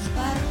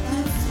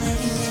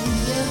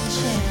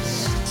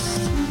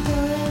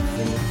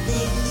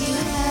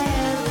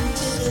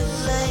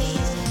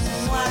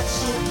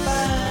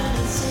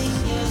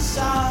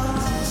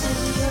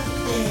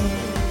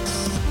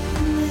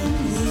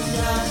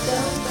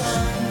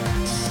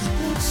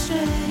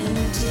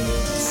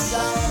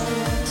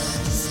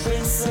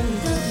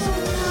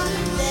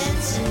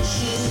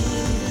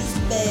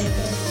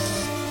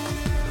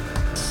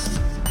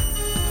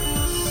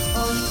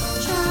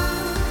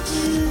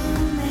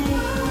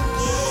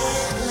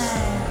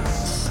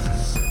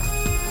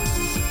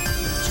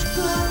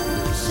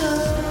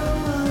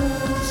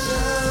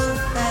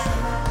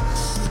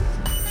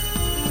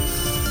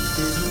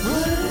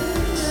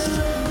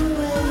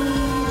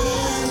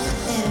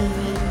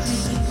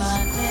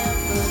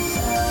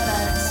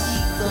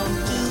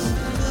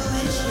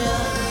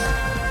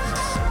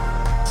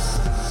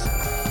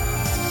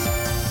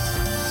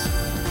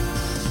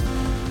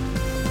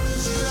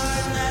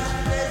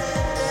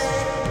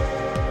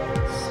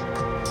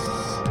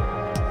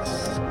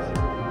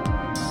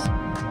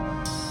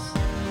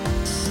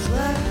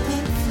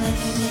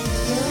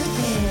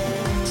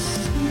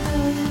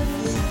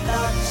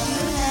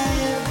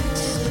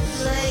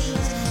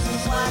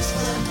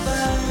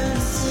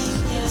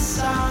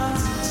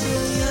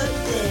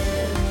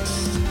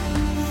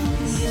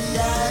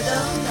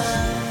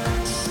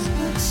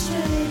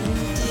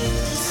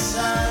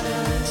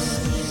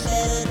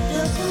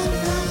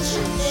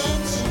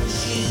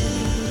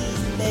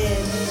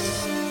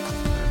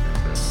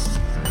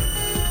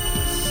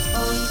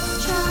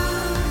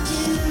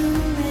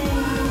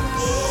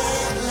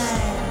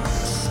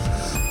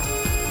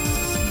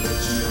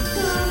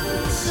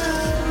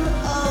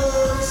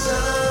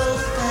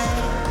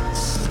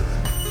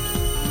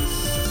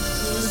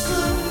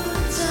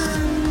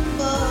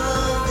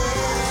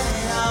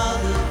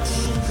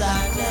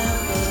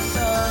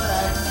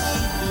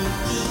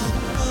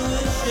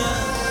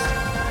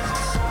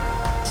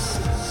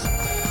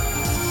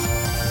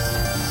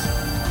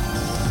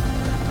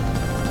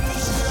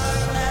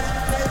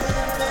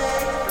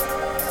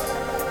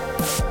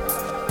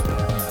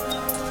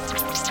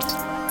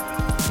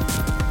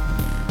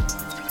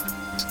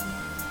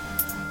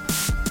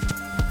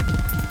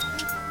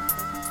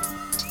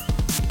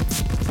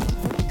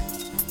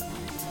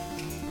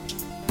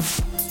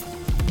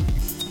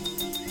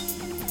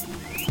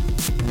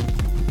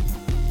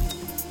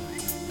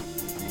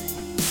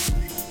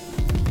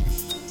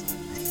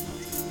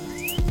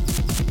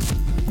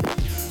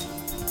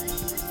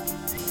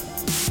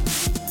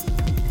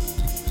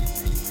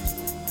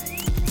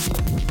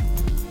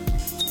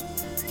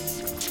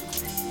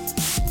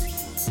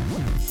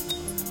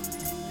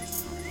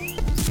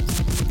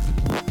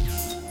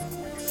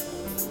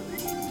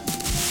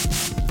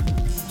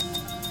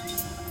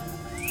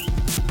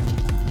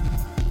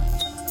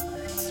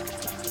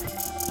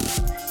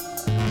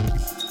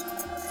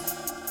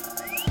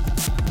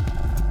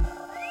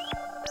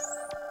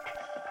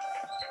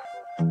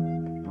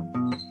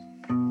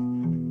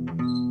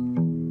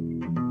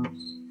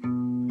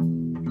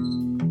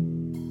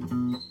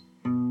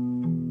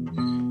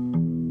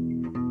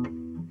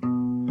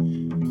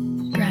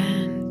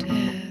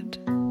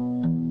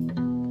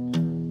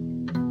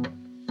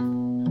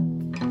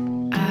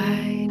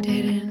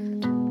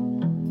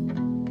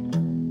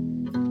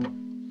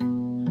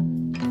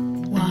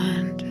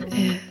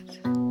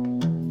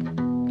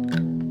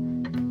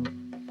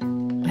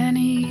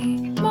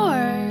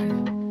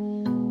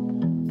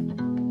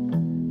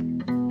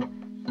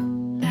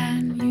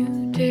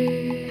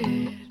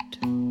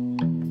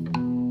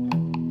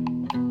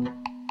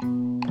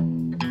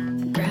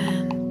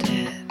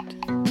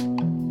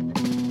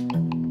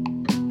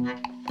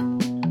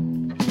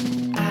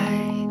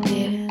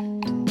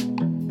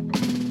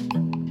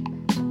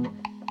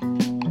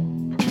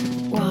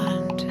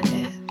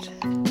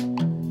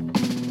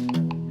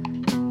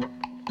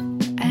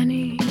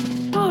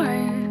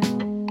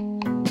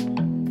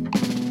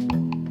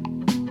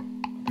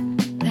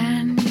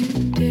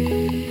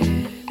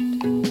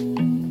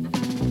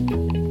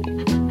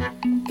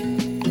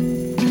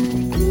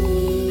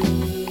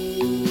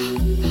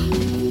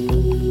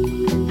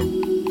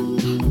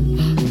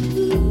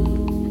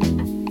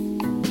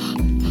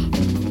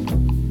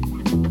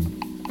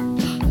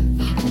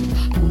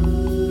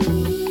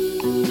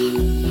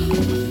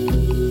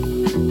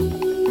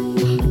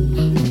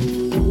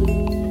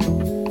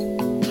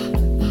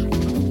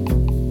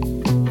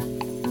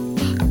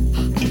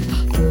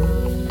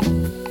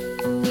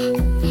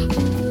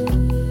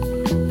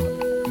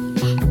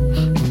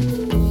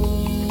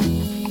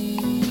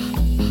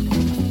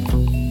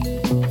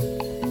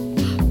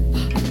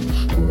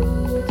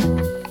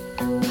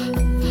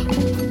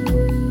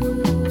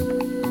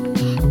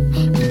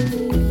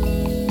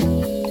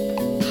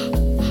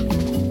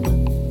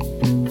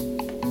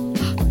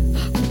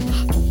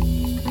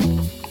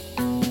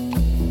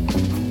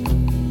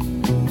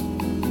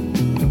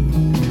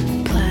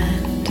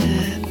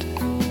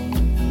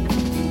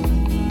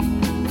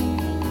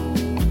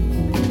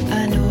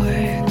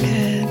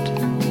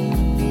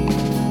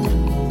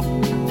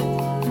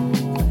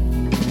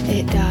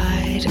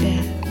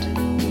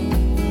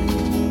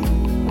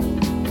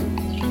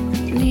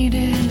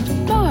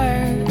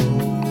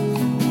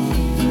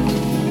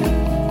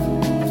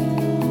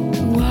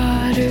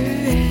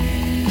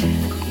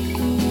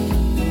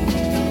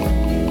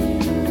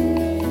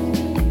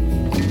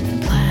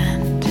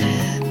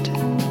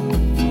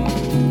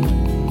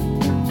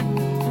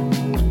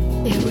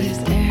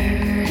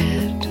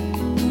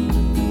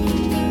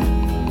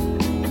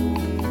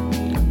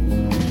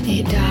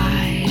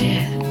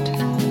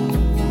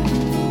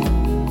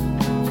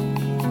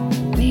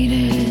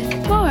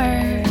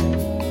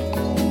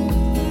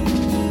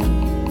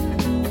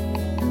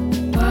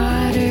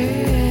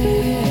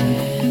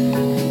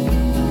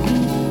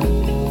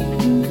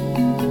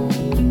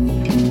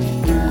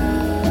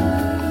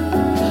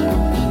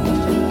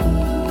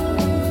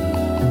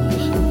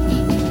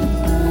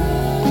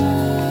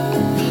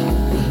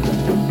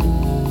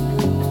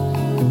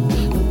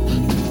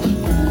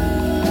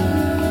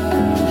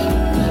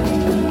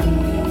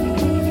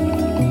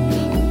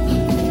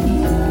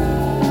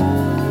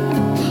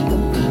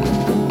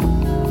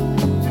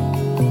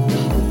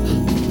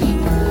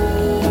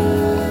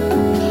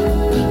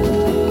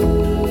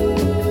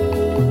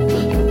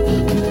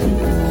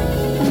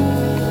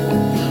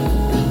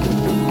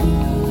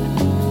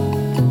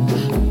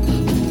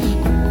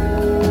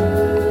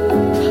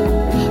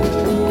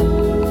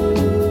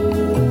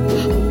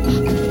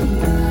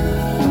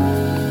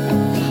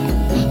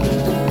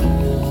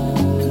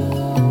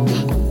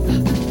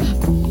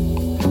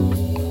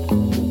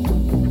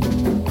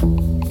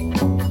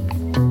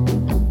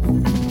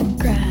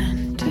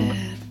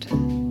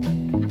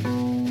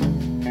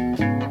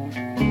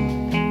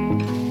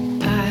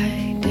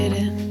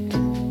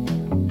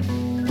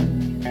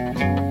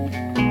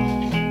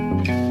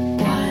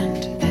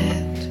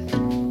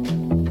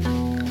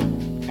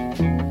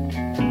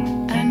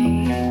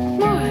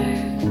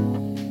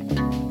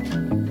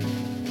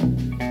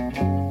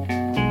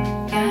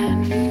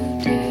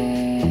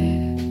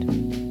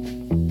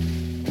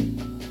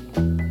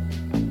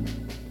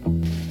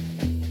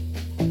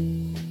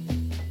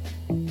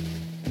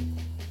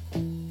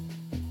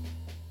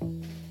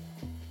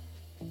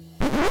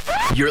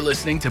 You're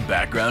listening to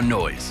Background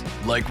Noise.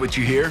 Like what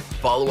you hear?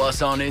 Follow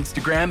us on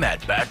Instagram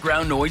at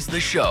Background Noise The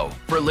Show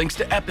for links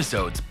to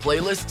episodes,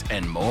 playlists,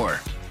 and more.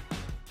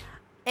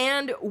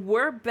 And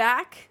we're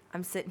back.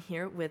 I'm sitting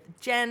here with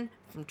Jen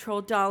from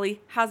Troll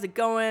Dolly. How's it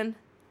going?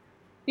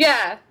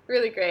 Yeah,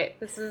 really great.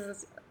 This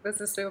is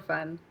so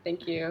fun.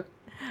 Thank you.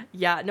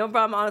 Yeah, no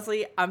problem.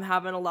 Honestly, I'm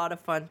having a lot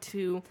of fun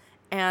too.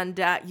 And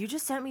you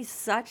just sent me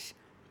such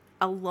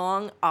a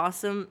long,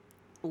 awesome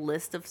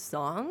list of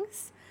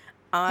songs.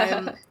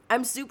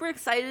 I'm super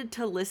excited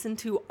to listen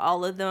to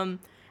all of them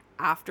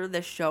after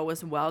the show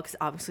as well, because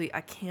obviously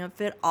I can't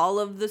fit all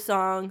of the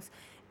songs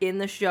in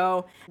the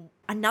show.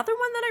 Another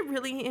one that I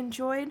really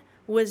enjoyed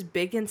was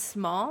Big and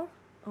Small,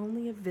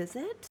 Only a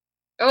Visit.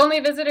 Only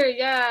Visitor,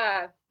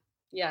 yeah.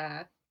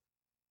 Yeah,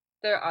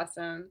 they're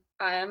awesome.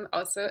 I am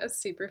also a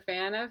super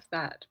fan of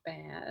that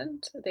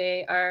band.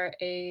 They are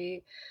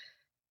a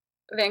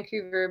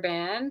Vancouver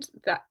band.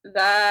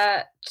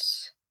 That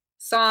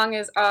song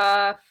is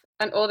off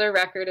an older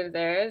record of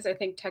theirs. I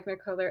think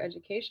Technicolor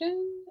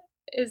Education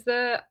is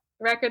the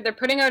record. They're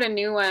putting out a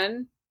new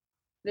one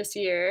this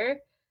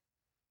year.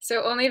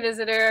 So Only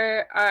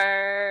Visitor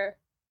are,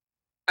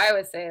 I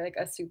would say, like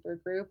a super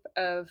group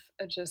of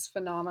just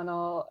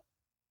phenomenal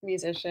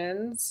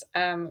musicians.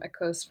 A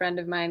close friend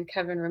of mine,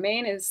 Kevin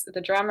Romain, is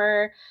the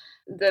drummer.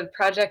 The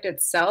project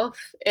itself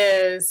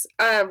is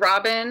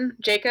Robin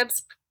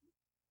Jacobs'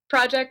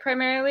 project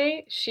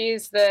primarily.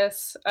 She's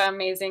this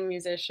amazing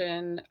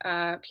musician,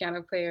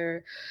 piano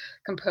player,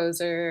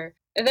 composer.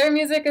 Their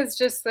music is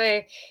just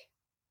like,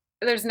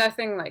 there's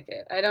nothing like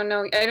it. I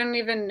don't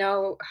even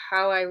know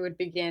how I would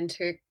begin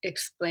to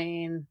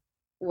explain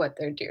what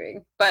they're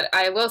doing. But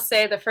I will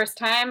say the first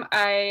time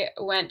I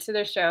went to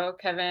their show,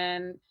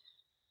 Kevin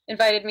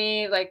invited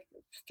me, like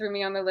threw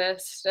me on the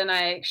list, and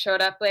I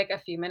showed up like a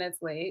few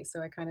minutes late,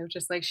 so I kind of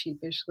just like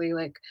sheepishly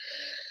like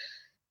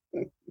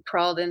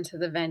crawled into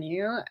the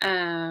venue.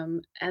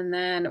 And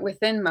then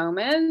within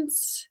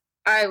moments,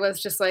 I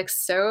was just like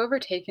so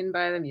overtaken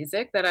by the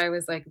music that I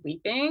was like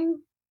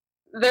weeping.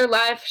 Their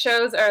live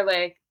shows are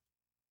like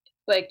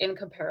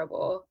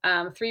incomparable.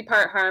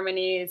 3-part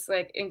harmonies,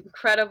 like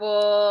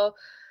incredible.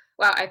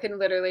 Wow, I can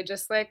literally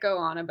just like go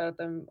on about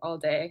them all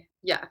day.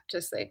 Yeah,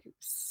 just like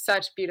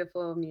such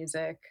beautiful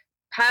music.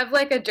 Have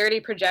like a Dirty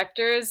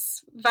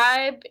Projectors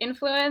vibe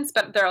influence,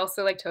 but they're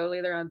also like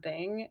totally their own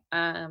thing.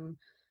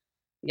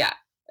 Yeah,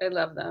 I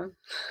love them.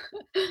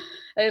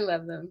 I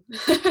love them.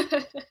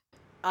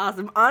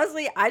 Awesome.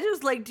 Honestly, I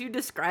just liked you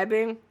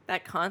describing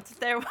that concert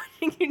there,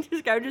 watching you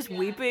describe just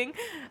weeping.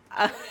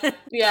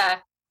 Yeah.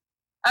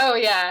 Oh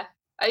yeah.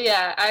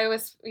 Yeah, I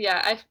was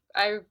yeah,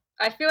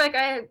 I feel like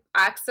I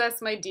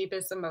access my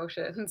deepest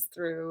emotions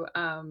through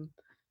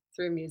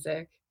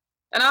music.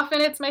 And often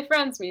it's my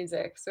friends'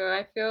 music, so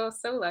I feel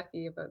so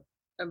lucky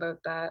about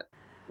that.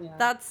 Yeah.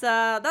 That's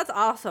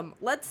awesome.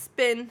 Let's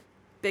spin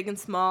Big and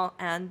Small,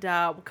 and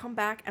we'll come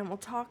back and we'll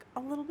talk a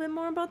little bit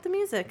more about the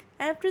music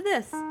after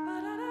this.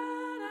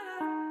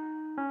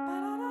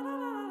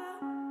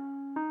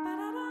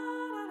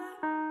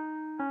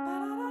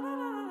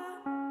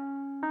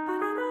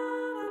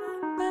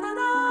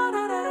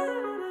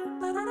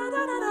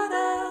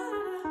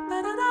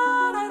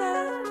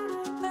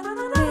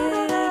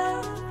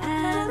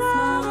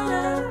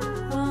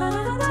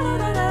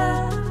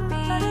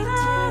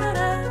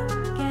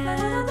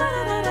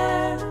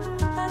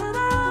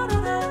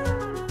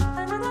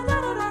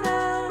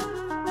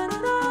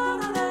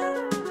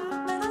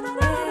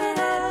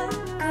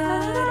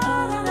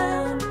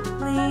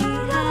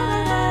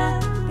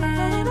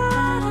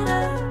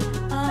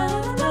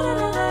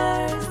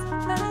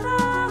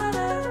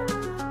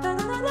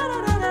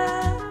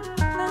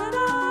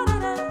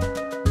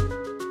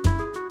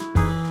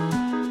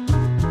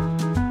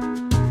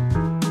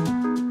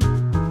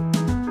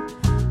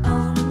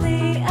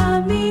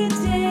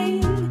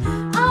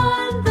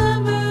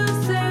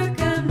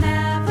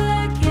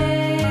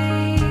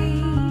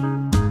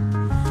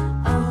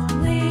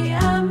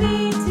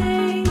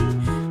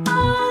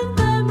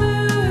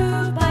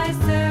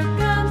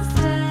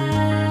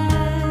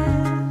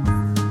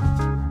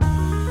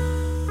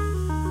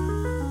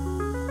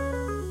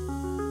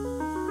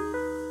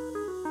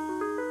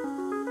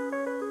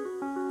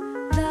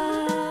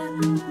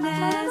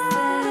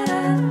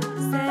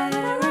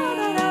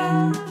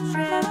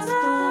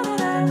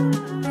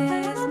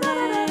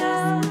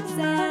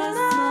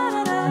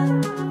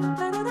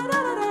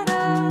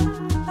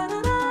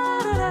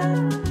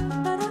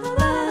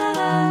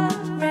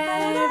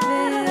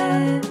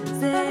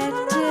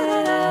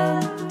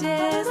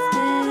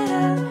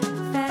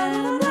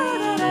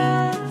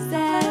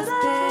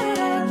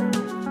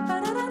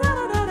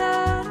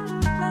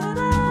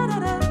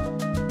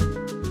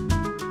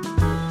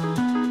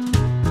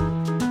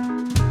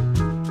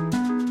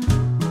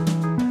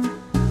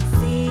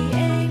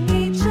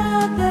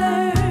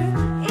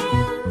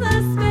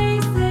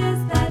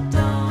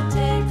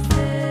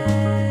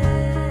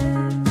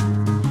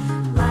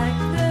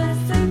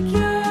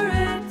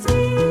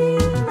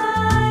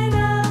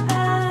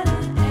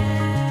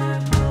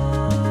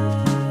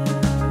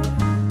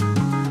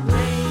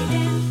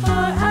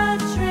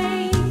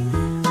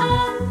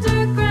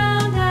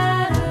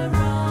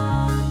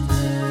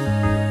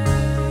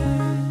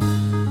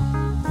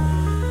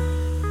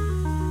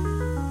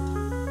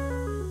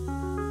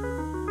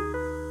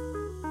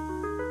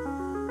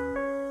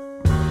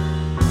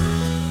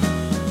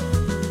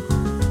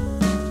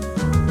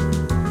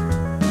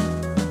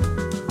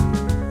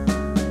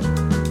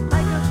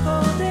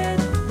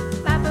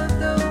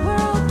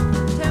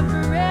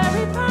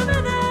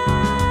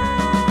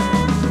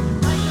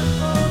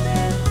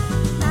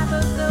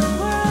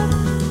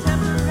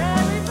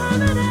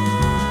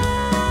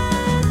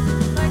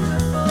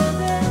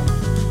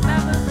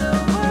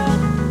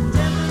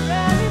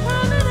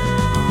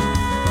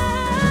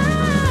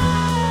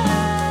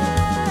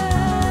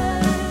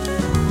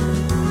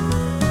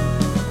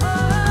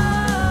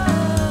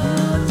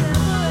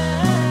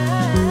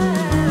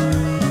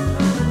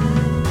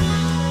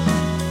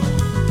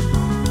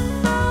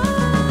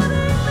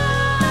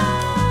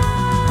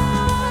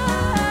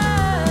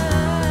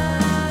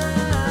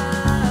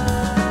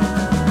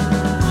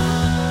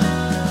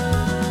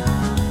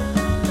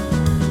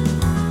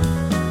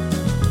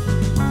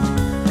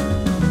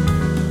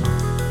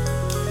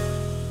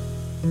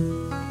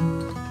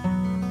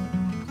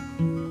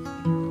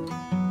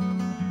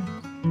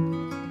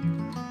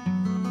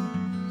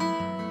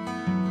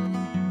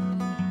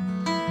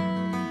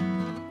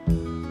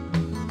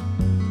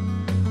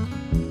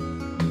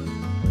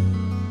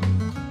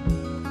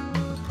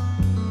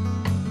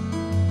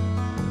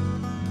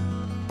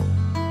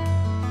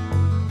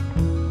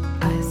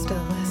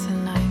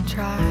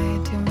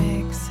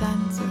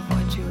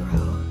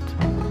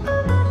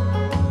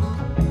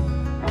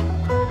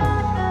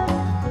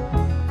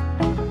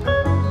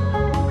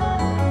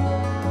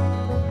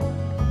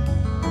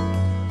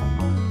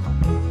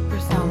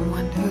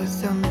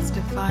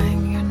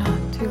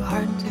 too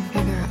hard to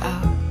figure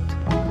out.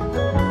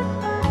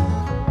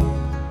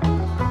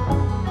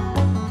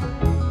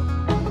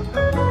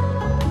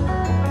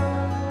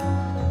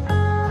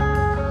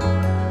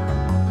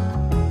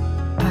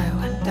 I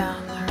went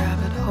down the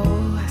rabbit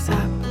hole. I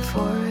sat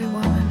before a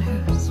woman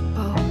who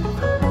spoke.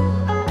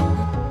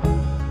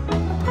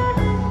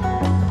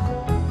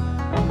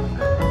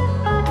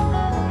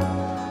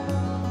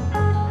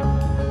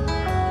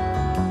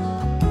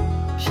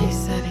 She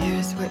said,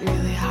 here's what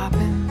really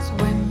happens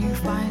when you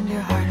find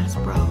your heart is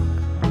broke.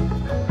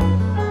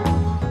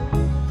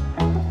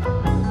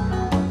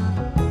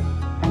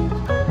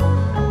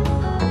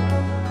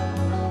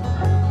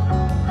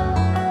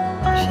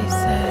 She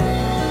said,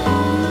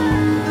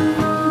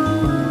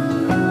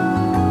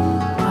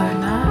 are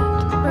not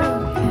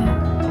broken.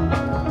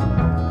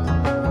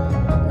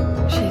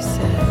 She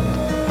said,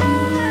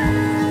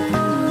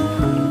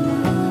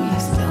 you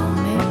still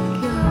make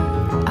your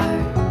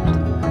art.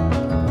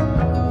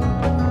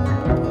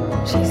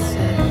 She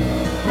said,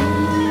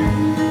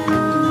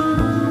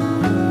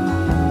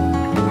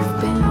 you've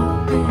been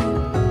open.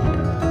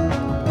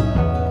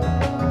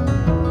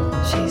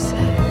 She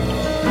said,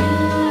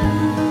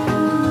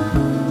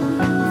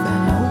 with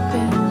an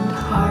opened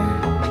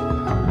heart.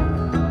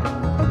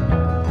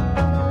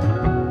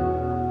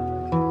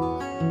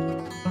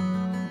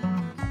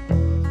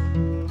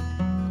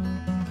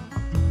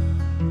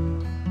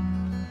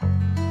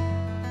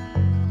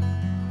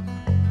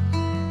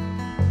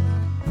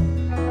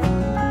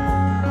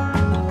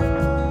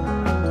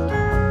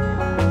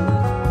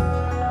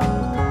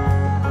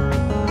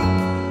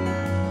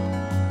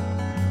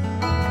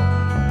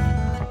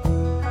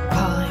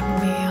 Calling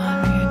me on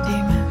your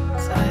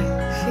demons, I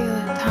feel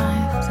at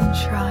times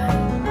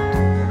enshrined.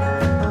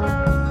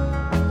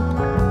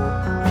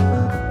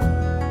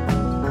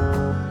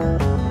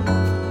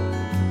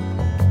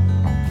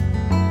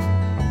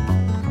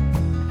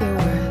 Your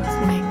words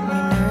make me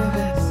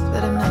nervous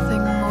that I'm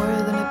nothing more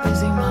than a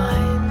busy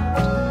mind.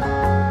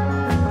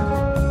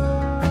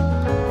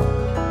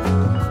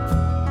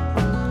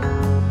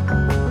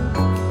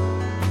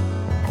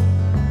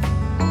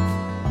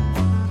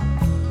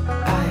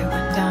 I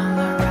went down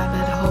the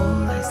rabbit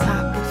hole. I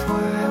sat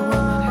before a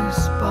woman who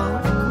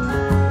spoke.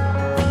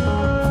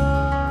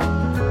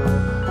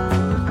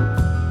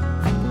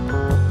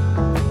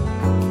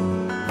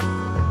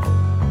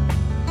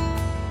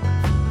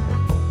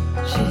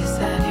 She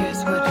said,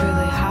 here's what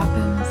really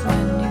happens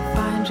when you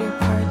find your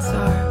parts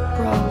are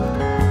broke.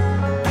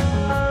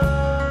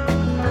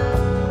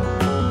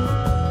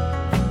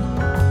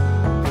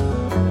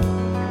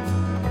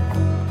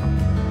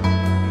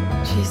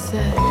 She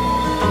said,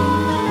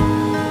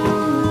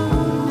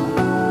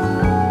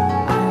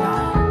 I'm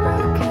not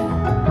broken.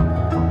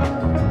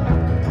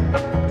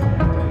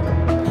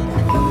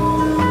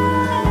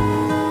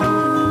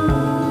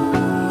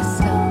 You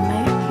still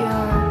make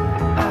your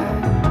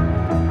art.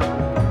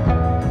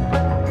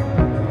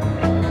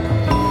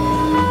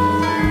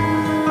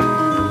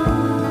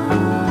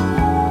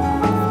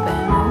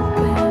 Been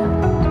opened.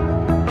 An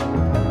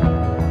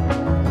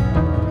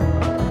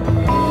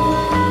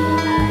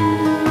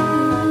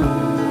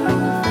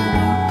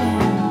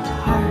opened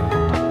heart.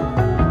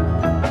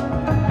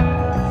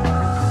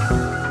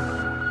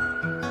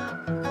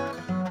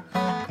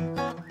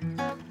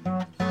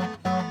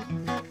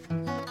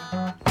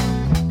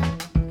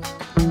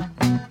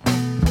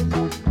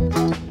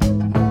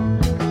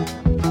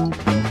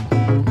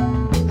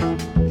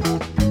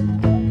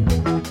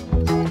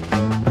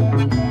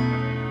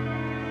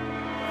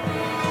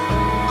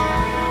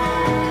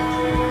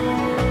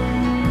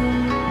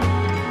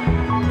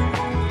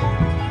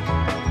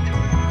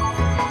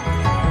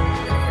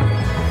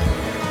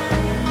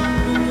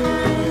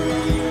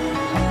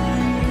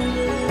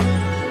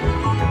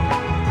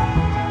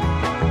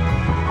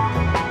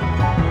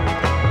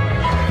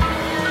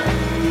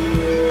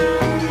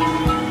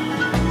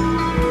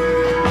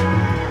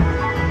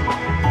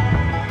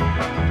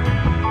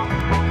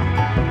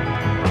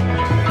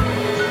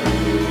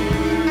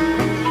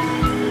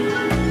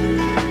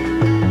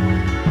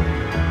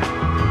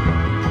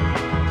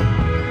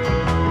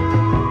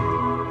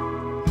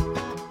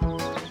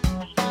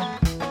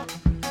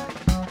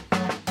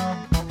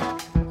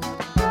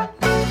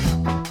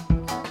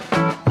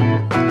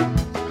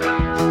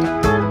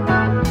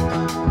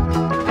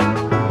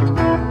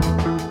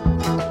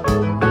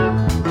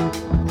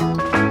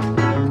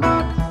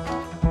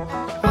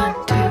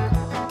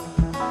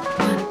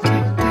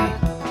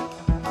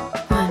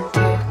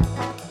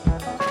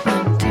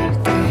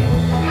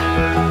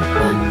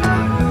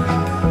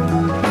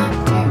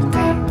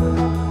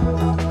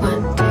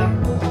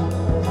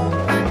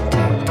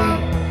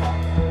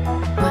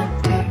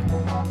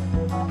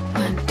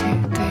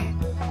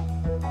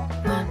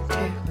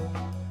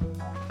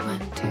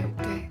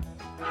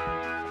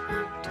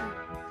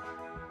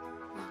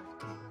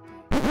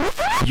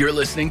 You're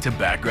listening to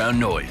Background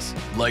Noise.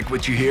 Like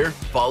what you hear?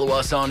 Follow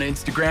us on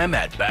Instagram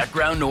at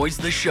Background Noise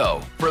The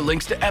Show for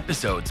links to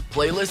episodes,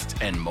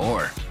 playlists, and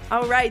more.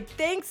 All right,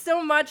 thanks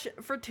so much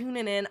for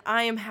tuning in.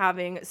 I am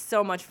having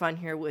so much fun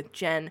here with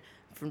Jen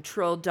from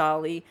Troll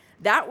Dolly.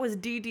 That was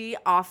Dee Dee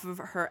off of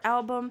her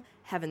album,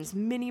 Heaven's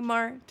Mini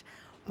Mart.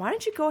 Why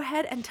don't you go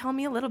ahead and tell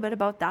me a little bit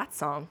about that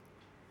song?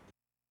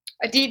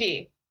 Dee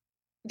Dee.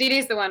 Dee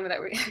Dee's the one that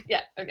we,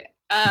 yeah, okay.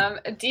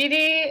 Dee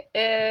Dee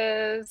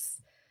is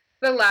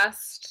the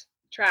last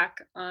track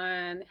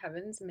on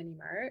Heaven's Mini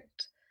Mart.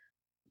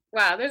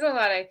 Wow, there's a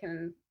lot I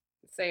can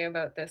say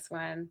about this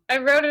one. I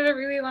wrote it a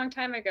really long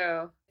time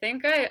ago. I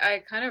think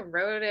I kind of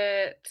wrote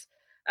it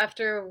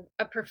after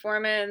a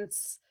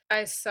performance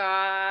I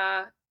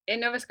saw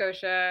in Nova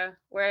Scotia,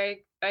 where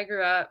I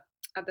grew up,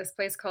 at this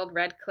place called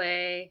Red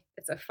Clay.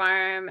 It's a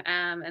farm,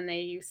 and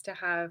they used to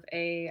have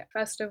a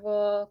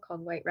festival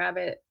called White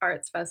Rabbit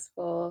Arts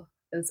Festival.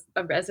 It's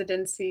a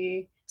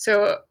residency.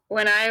 So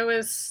when I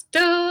was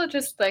still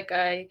just like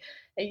a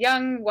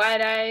young,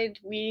 wide-eyed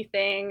wee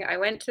thing, I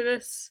went to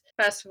this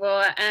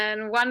festival,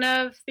 and one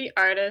of the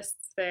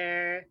artists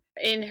there,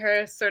 in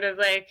her sort of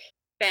like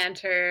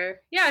banter,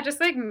 yeah, just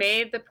like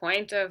made the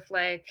point of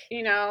like,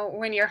 you know,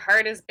 when your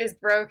heart is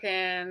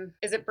broken,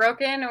 is it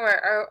broken,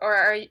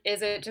 or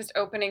is it just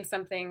opening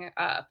something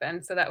up?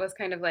 And so that was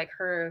kind of like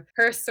her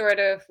sort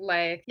of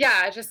like,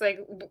 yeah, just like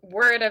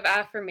word of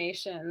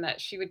affirmation that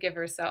she would give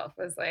herself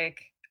was like,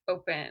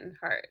 open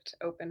heart,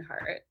 open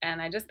heart. And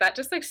that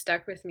just like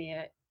stuck with me.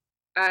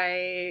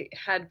 I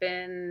had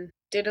been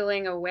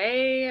diddling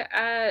away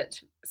at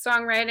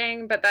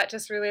songwriting, but that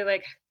just really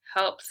like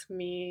helped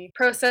me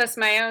process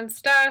my own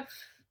stuff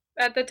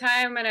at the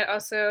time, and it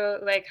also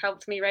like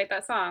helped me write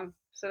that song.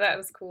 So that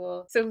was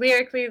cool. So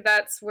lyrically,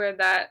 that's where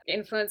that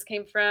influence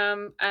came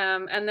from.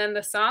 And then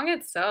the song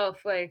itself,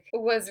 like,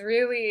 was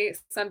really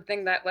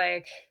something that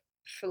like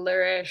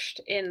flourished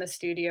in the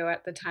studio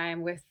at the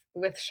time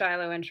with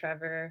Shiloh and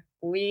Trevor.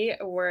 We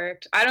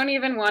worked, I don't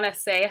even want to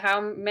say how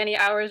many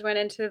hours went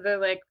into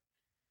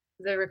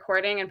the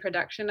recording and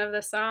production of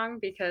the song,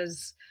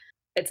 because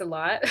it's a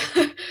lot.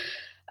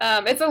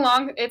 It's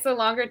a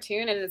longer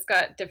tune, and it's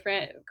got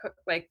different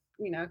like,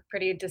 you know,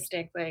 pretty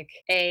distinct like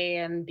A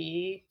and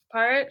B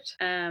part,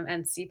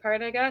 and C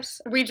part, I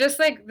guess. We just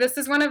like, this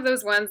is one of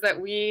those ones that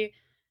we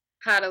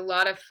had a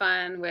lot of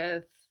fun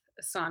with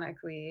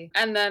sonically.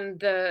 And then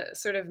the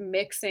sort of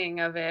mixing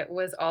of it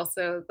was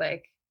also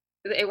like,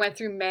 it went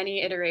through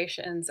many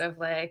iterations of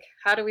like,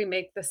 how do we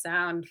make the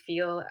sound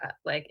feel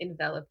like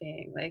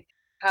enveloping? Like,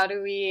 how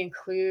do we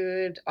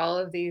include all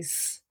of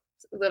these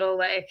little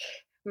like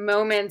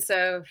moments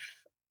of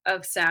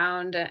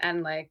sound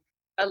and like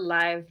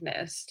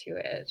aliveness to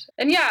it?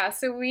 And yeah,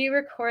 so we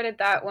recorded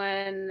that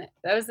one.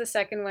 That was the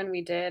second one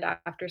we did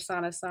after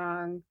Sana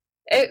Song.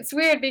 It's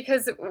weird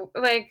because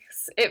like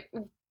it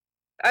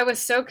I was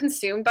so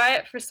consumed by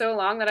it for so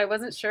long that I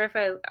wasn't sure if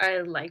I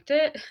liked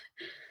it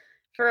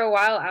for a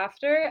while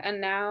after, and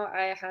now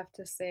I have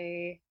to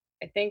say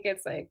I think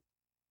it's like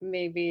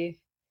maybe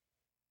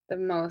the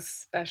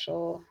most the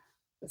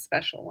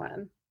special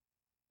one.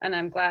 And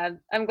I'm glad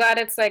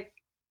it's like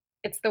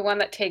it's the one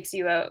that takes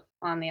you out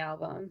on the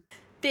album.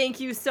 Thank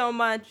you so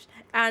much.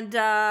 And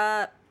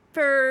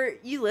for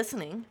you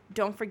listening,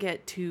 don't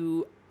forget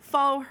to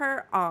follow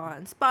her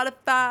on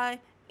Spotify,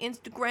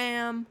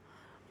 Instagram,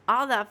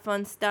 all that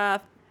fun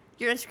stuff.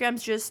 Your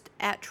Instagram's just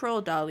at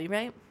Troll Dolly,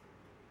 right?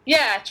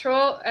 Yeah,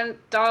 Troll and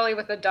Dolly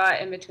with a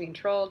dot in between.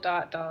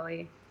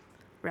 Troll.dolly.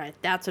 Right,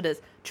 that's what it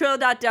is.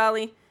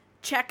 Troll.dolly.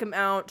 Check him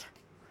out.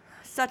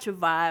 Such a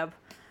vibe.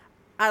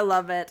 I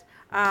love it.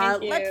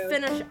 Thank you. Let's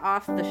finish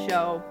off the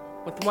show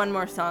with one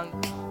more song.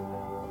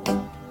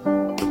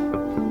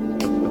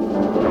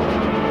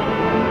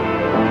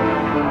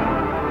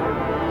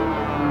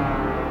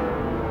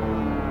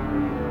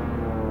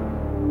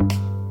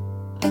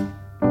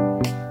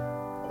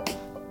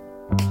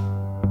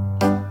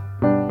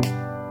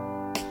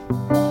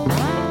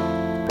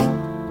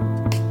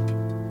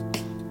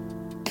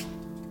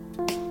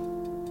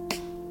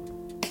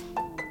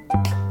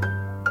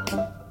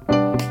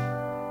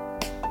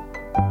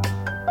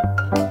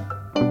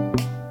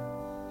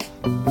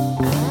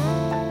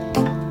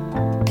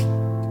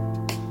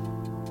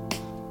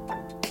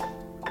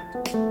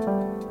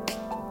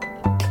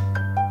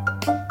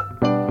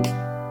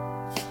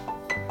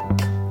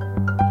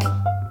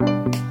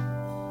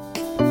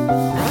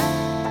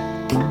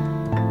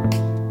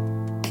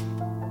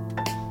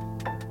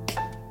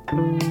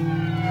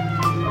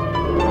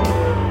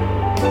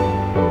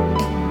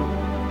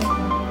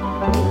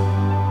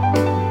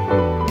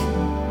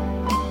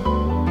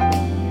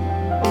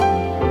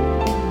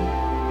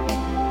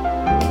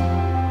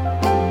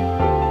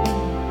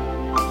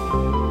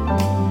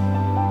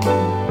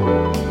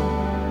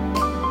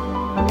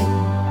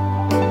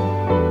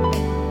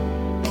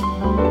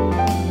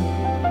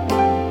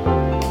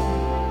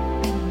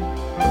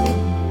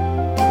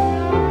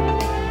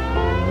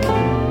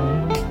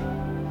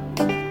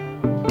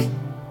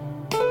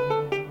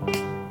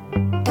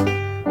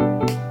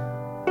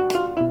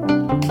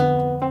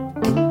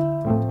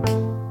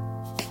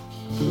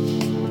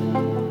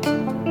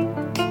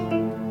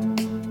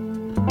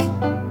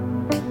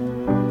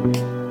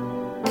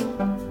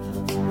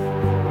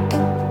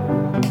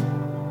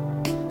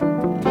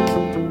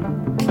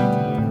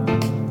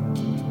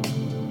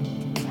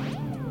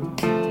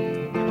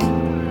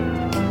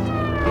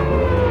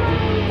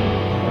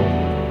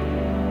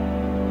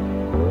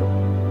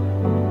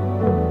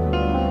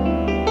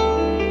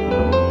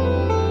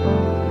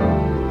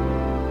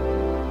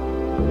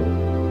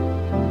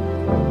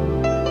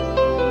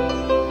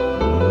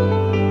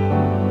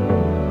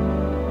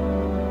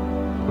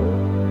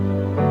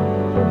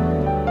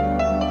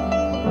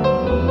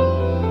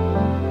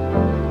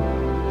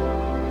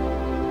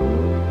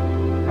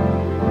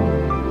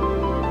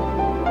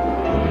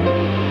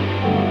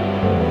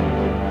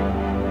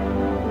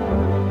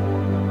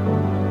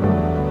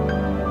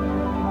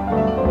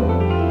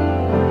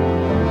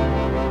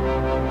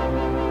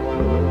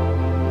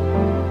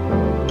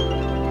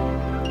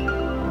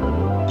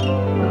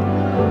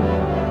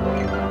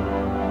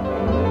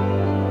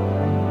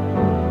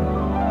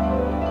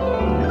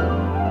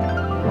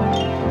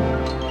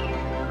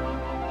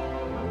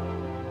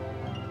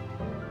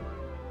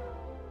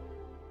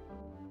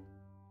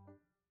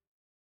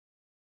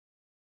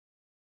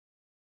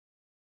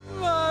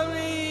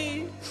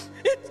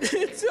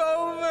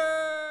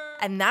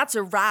 And that's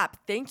a wrap.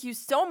 Thank you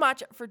so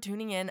much for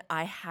tuning in.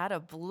 I had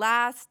a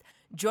blast.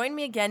 Join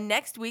me again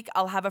next week.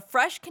 I'll have a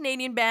fresh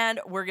Canadian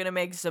band. We're going to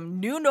make some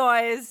new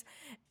noise.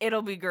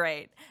 It'll be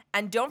great.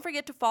 And don't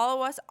forget to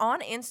follow us on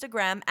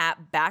Instagram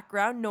at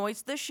Background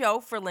Noise The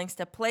Show for links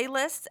to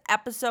playlists,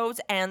 episodes,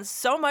 and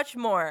so much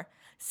more.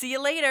 See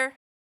you later.